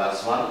 isn't it?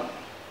 Plus 1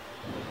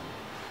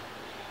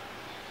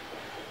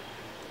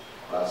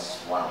 plus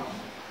 1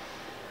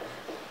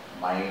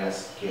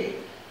 minus k.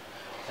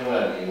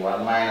 Similarly,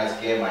 1 minus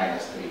k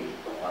minus 3,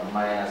 1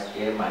 minus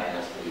k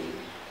minus 3,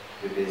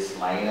 it is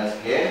minus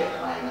k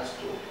minus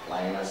 2,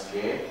 minus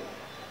k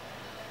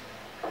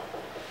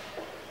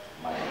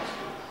minus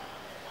 2.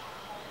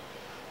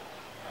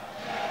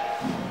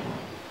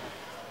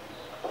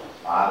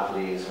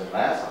 R3 is written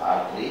as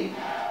R3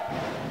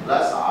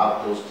 plus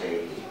R2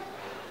 straightly.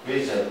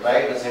 We shall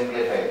try to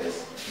simplify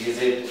this. Is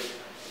it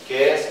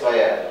k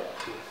square?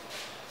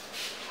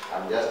 I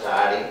am just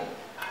adding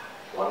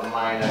 1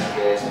 minus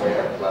k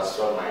square plus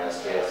 1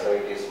 minus k. So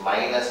it is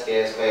minus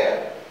k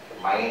square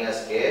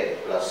minus k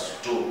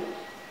plus 2.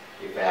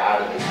 If I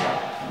add this one,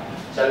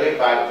 shall we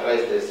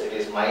factorize this? It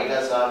is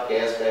minus of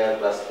k square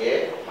plus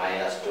k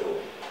minus 2.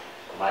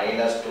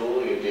 Minus 2,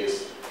 it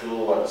is 2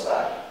 ones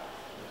are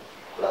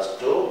plus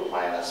 2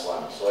 minus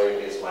 1. So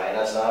it is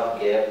minus of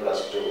k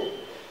plus 2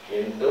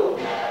 into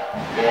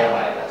k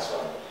minus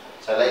 1.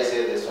 Shall I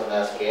say this one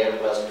as k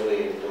plus 2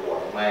 into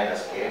 1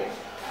 minus k?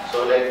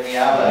 So let me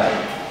have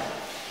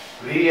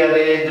a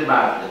rearranged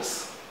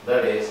matrix.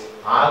 That is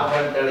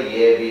augmented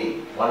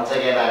AB. Once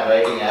again I am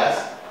writing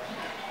as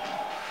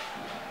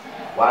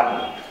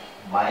 1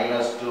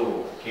 minus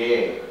 2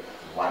 k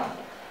 1.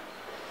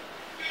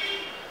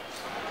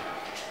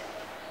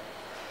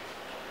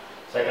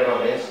 Second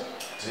one is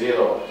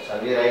 0.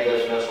 Shall we write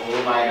this as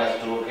 2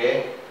 minus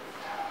 2k,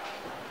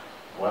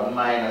 1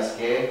 minus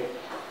k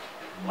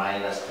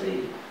minus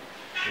 3.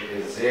 It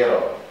is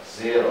 0,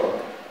 0.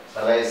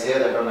 Shall I say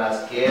that one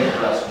as k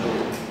plus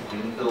 2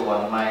 into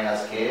 1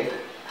 minus k?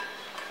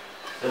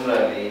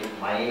 Similarly,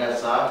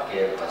 minus of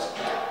k plus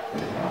 2.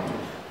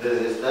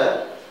 This is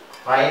the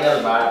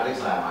final matrix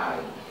I am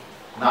having.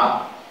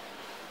 Now,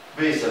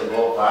 we shall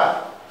go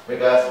for,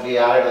 because we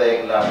added the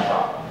echelon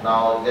form.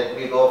 Now, let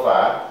me go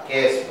for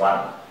case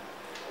 1.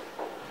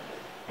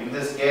 In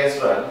this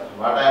case 1,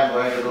 what I am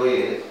going to do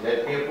is,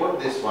 let me put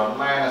this 1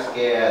 minus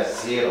k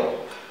as 0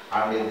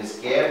 and in this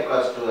k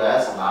plus 2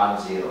 as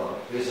non-zero.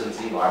 We shall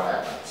see what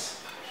happens.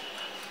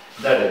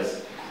 That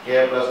is,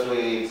 k plus 2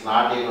 is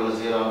not equal to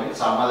 0 means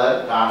some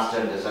other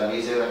constant. So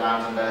we say the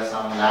constant as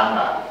some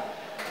lambda.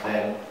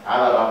 Then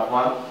have a rough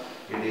one.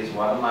 It is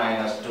 1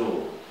 minus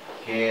 2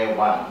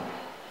 k1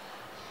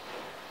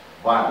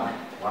 1.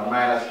 1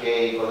 minus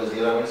k equal to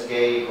 0 means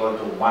k equal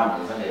to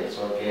 1, isn't it?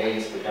 So k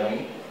is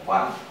becoming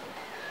 1.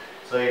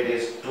 So it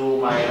is 2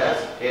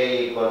 minus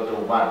k equal to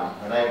 1.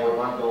 When I put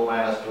 1, 2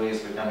 minus 2 is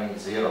becoming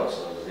 0.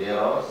 So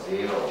 0,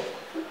 0.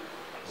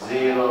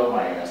 0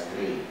 minus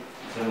 3.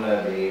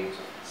 Similarly,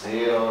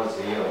 0,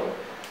 0.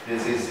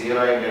 This is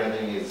 0 and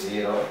everything is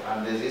 0.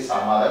 And this is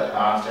some other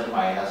constant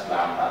minus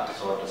lambda,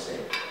 so to say.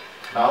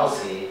 Now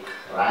see,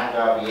 rank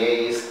of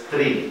A is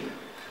 3.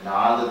 Now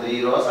all the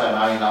 3 rows are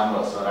now in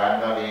numbers. So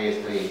rank of A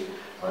is 3.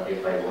 But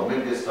if I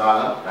omit this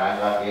column,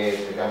 rank of A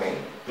is becoming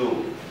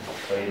 2.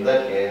 So in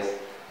that case,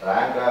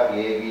 rank of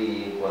AB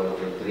equal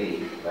to 3,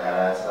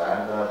 whereas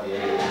rank of A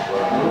is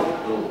equal to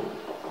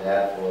 2.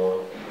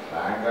 Therefore,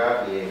 rank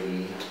of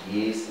AB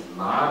is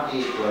not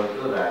equal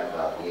to rank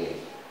of A.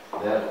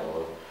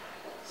 Therefore,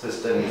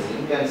 system is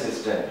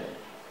inconsistent.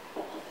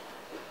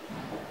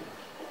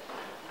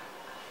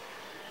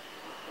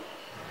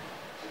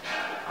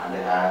 And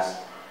it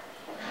has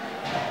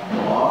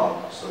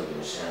no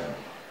solution.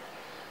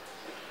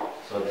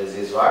 So this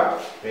is what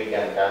we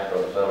can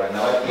conclude. So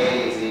whenever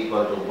k is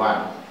equal to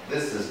 1,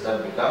 this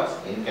system becomes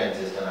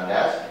inconsistent and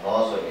has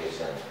no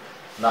solution.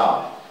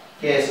 Now,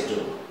 case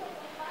 2.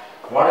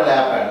 What will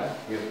happen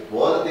if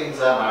both things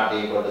are not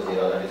equal to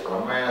 0? That is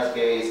 1 minus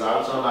k is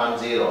also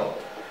non-zero.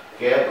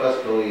 K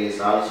plus 2 is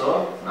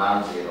also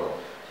non-zero.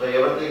 So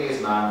everything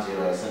is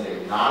non-zero, isn't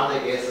it? In all the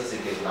cases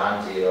it is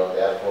non-zero.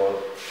 Therefore,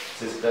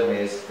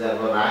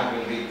 therefore rank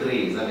will be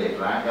 3, isn't it?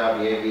 Rank of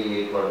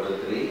AB equal to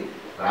 3.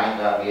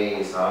 Rank of A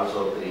is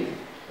also 3.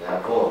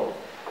 Therefore,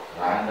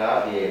 rank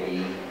of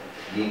AB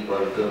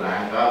equal to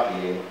rank of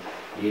A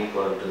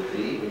equal to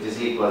 3, which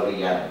is equal to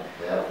n.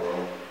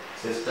 Therefore,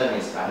 system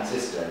is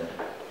consistent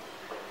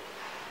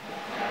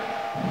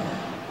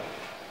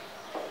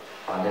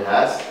and it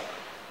has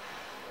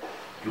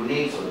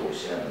unique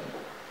solution.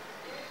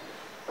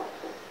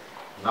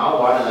 Now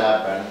what will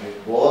happen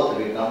if both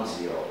become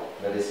 0?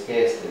 That is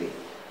case 3.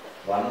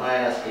 1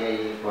 minus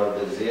k equal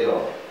to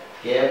 0.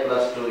 K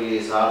plus 2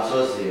 is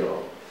also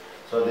 0.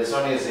 So this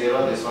one is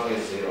 0, this one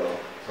is 0.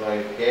 So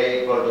if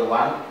k equal to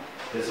 1,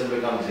 this will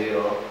become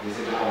 0, this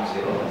will become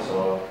 0.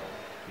 So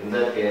in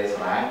that case,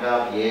 rank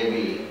of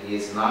AB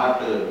is not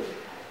 2,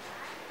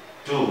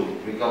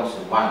 it becomes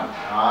 1,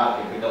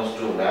 or it becomes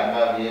 2. Rank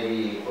of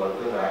AB equal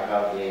to rank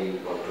of A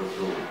equal to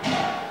 2.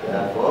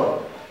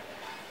 Therefore,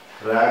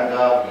 rank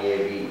of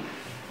AB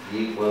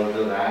equal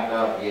to rank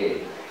of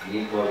A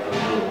equal to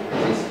 2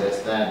 is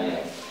less than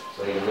n.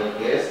 So in that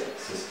case,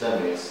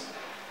 system is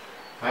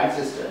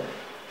consistent,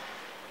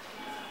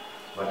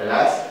 but it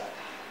has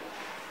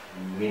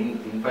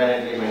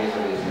infinitely many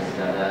solutions.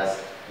 That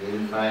has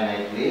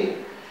infinitely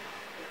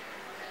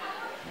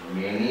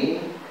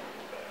many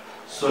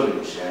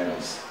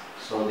solutions.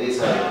 So these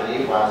are the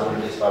 3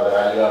 possibilities for the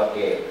value of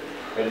k.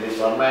 When this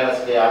 1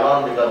 minus k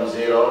alone becomes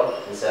 0,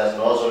 this has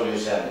no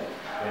solution.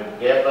 When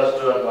k plus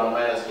 2 and 1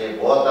 minus k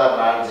both are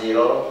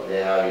non-zero,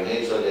 they have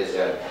unique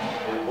solution.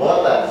 If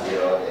both are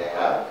 0, they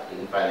have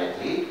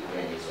infinitely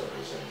many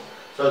solutions.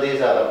 So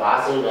these are the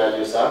possible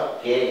values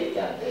of k it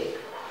can take.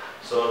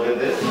 So with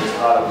this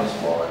problem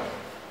is over.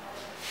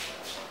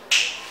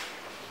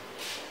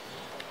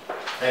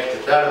 Next,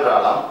 third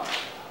problem.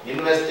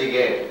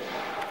 Investigate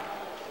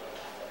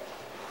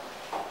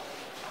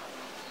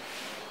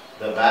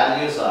the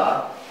values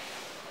of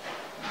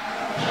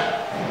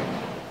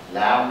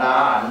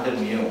lambda and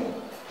mu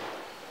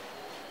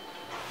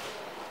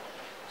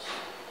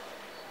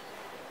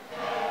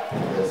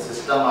the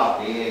system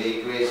of linear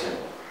equation.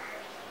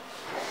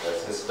 The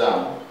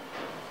system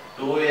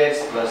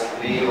 2x plus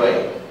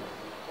 3y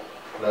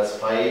plus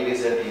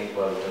 5z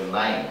equal to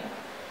 9,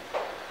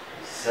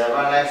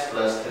 7x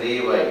plus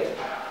 3y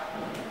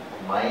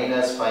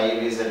minus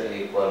 5z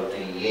equal to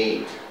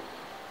 8,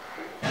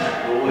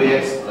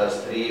 2x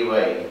plus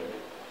 3y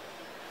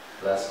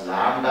plus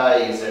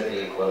lambda z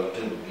equal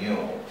to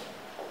mu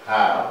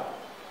have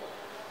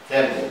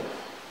 10.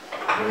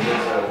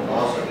 Units have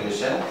no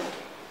solution.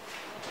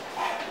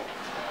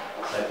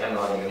 Second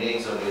one,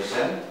 unique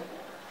solution.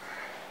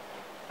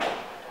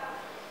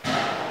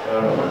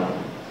 Third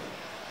one,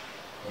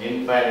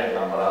 infinite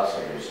number of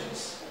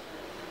solutions.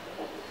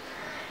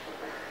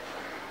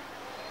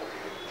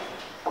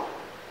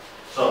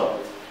 So,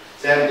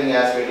 same thing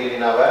as we did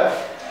in our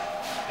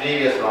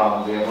previous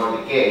problem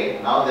about the k.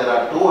 Now there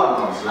are 2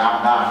 unknowns,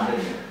 lambda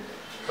and mu.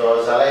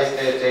 So, shall I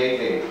state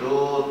straightly?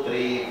 2,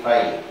 3,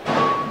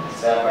 5.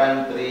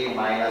 7, 3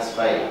 minus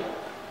 5.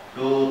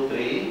 2,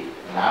 3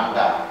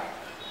 lambda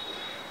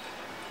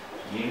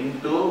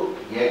into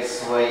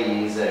x,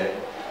 y, z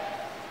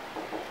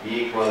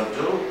equal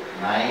to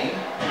 9,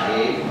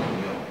 8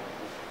 mu.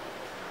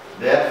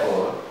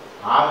 Therefore,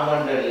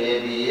 augmented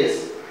AB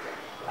is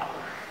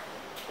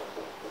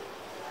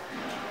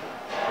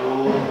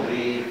 2,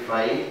 3,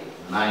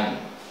 5, 9.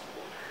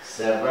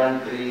 7,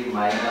 3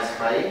 minus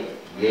 5,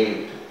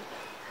 8.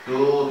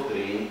 2,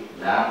 3,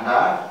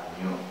 lambda,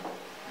 mu.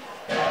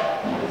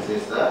 This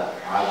is the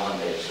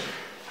augmentation.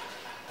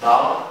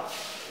 Now,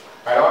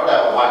 I don't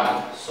have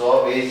 1,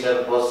 so we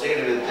shall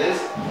proceed with this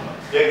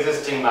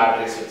existing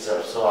matrix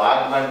itself. So,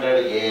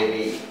 augmented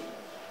AB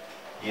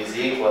is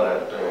equal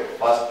to,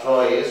 first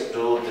row is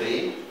 2,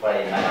 3,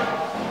 5,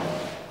 9.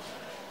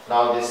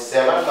 Now, this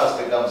 7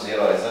 must become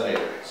 0, isn't it?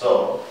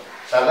 So,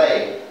 shall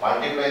I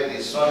multiply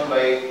this one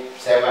by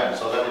 7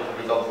 so that it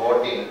will become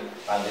 14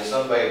 and this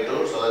one by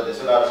 2 so that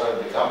this will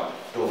also become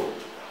 2.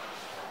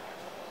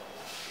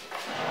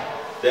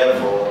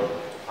 Therefore,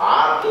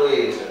 R2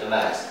 is written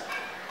as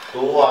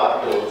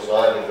 2R2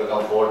 so that it will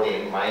become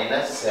 14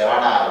 minus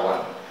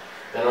 7R1.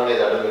 Then only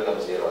that will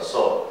become 0.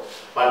 So,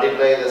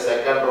 multiply the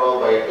second row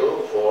by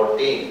 2,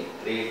 14,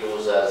 3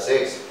 2s are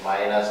 6,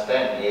 minus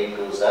 10, 8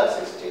 2s are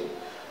 16.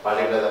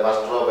 Multiply the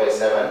first row by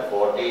 7,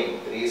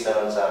 14, 3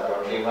 7s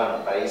are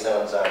 21, 5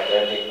 7s are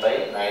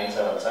 35, 9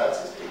 7s are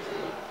 63.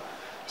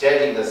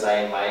 Changing the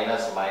sign,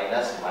 minus,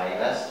 minus,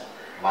 minus,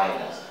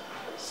 minus,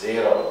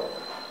 0,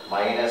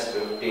 minus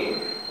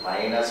 15,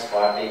 minus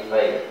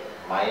 45,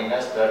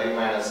 minus 13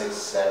 minus 6,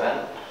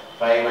 7,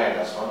 5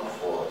 minus 1,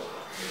 4,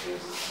 it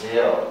is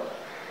 0,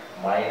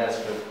 minus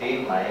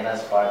 15,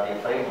 minus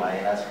 45,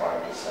 minus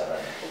 47.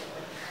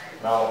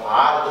 Now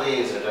R3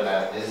 is written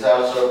as, this is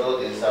also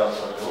 2, this is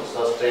also 2,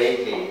 so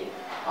straightly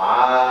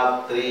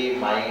R3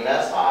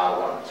 minus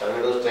R1. Shall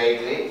we do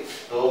straightly?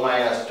 2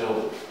 minus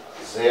 2,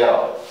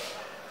 0,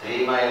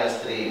 3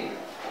 minus 3,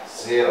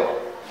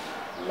 0,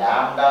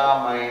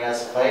 lambda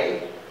minus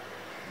 5,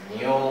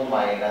 mu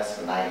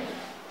minus 9.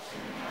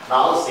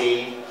 Now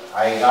see,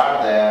 I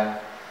got the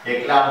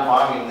echelon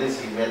form in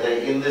this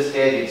method, in this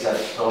stage itself.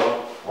 So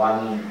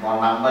one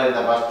number in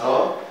the first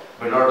row,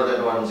 below to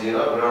that 1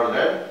 0, below to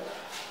that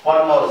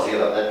 1 more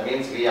 0. That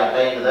means we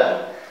attained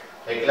the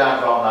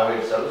echelon form now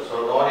itself.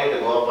 So no need to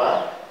go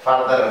for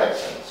further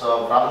reduction.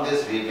 So from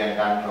this we can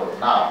conclude.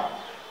 Now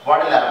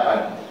what will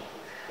happen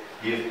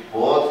if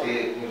both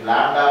if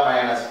lambda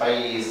minus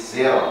 5 is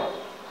 0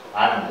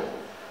 and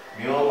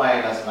mu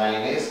minus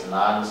 9 is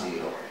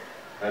non-zero?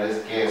 That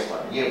is case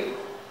 1. If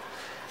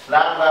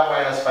lambda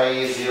minus 5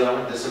 is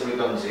 0, this will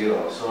become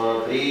 0.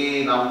 So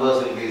 3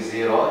 numbers will be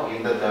 0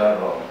 in the third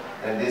row.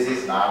 Then this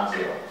is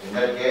non-zero. In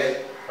that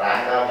case,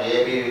 rank of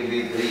AB will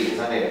be 3,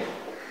 isn't it?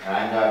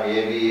 Rank of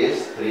AB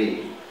is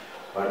 3.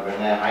 But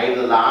when I hide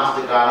the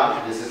last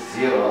column, this is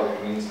 0.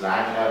 That means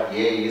rank of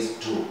A is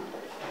 2.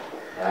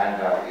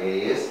 Rank of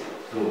A is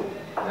 2.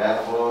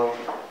 Therefore,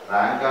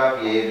 rank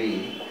of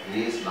AB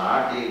is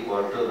not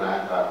equal to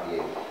rank of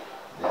A.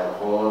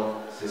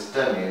 Therefore,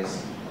 system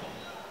is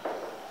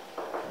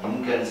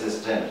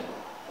inconsistent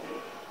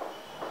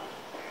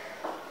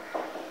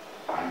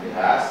and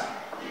has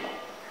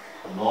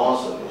no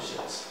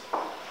solutions.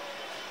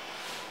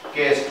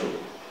 Case 2.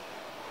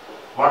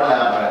 What will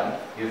happen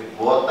if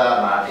both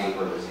are not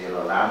equal to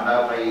 0?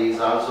 Lambda pi is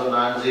also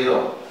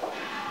non-zero.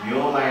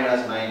 Mu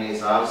minus 9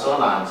 is also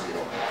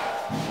non-zero.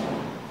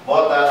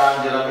 Both are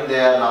non-zero means they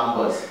are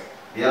numbers.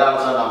 Here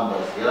also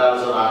numbers. Here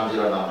also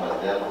non-zero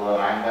numbers. Therefore,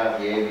 rank of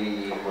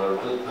AB equal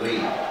to 3.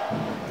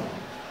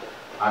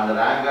 And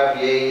rank of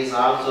A is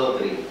also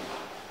 3.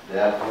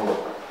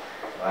 Therefore,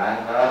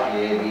 rank of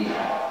AB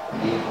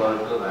equal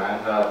to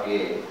rank of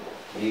A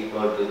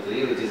equal to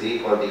 3, which is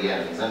equal to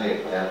n, isn't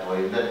it? Therefore,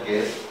 in that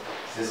case,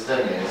 system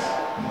is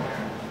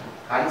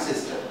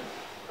consistent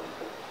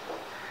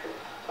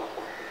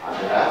and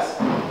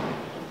has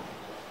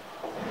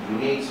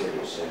unique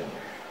solution.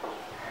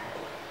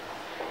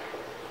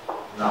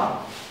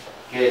 Now,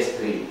 case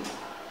 3.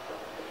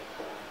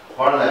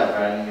 What will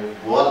happen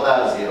if both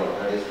are 0?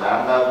 That is,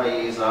 lambda pi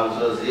is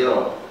also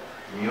 0,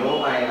 mu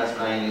minus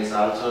 9 is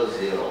also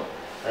 0.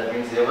 That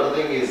means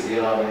everything is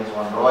 0, means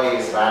one row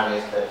is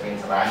vanished, that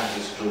means rank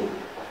is 2.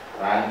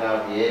 Rank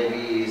of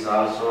AB is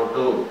also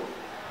 2.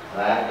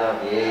 Rank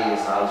of A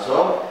is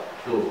also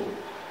 2.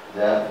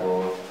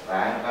 Therefore,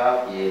 rank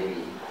of AB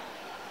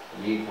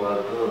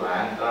equal to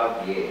rank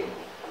of A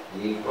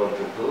equal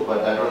to 2,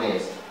 but that one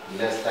is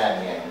less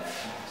than n.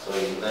 So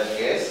in that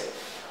case,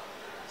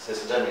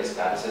 system is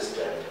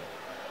consistent.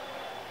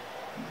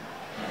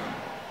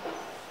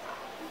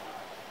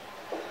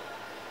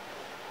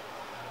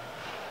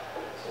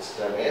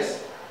 System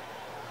is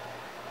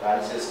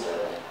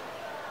consistent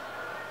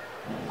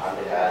and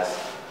it has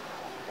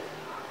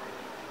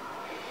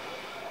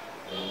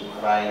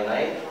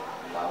infinite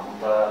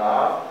number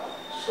of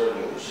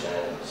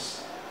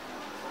solutions.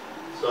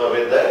 So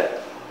with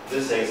that,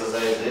 this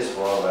exercise is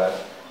over.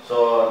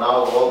 So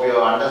now hope you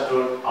have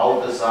understood how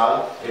to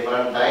solve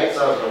different types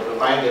of, to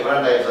find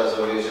different types of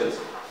solutions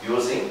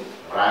using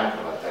rank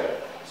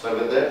method. So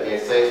with that,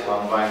 exercise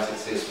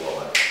 1.6 is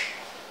over.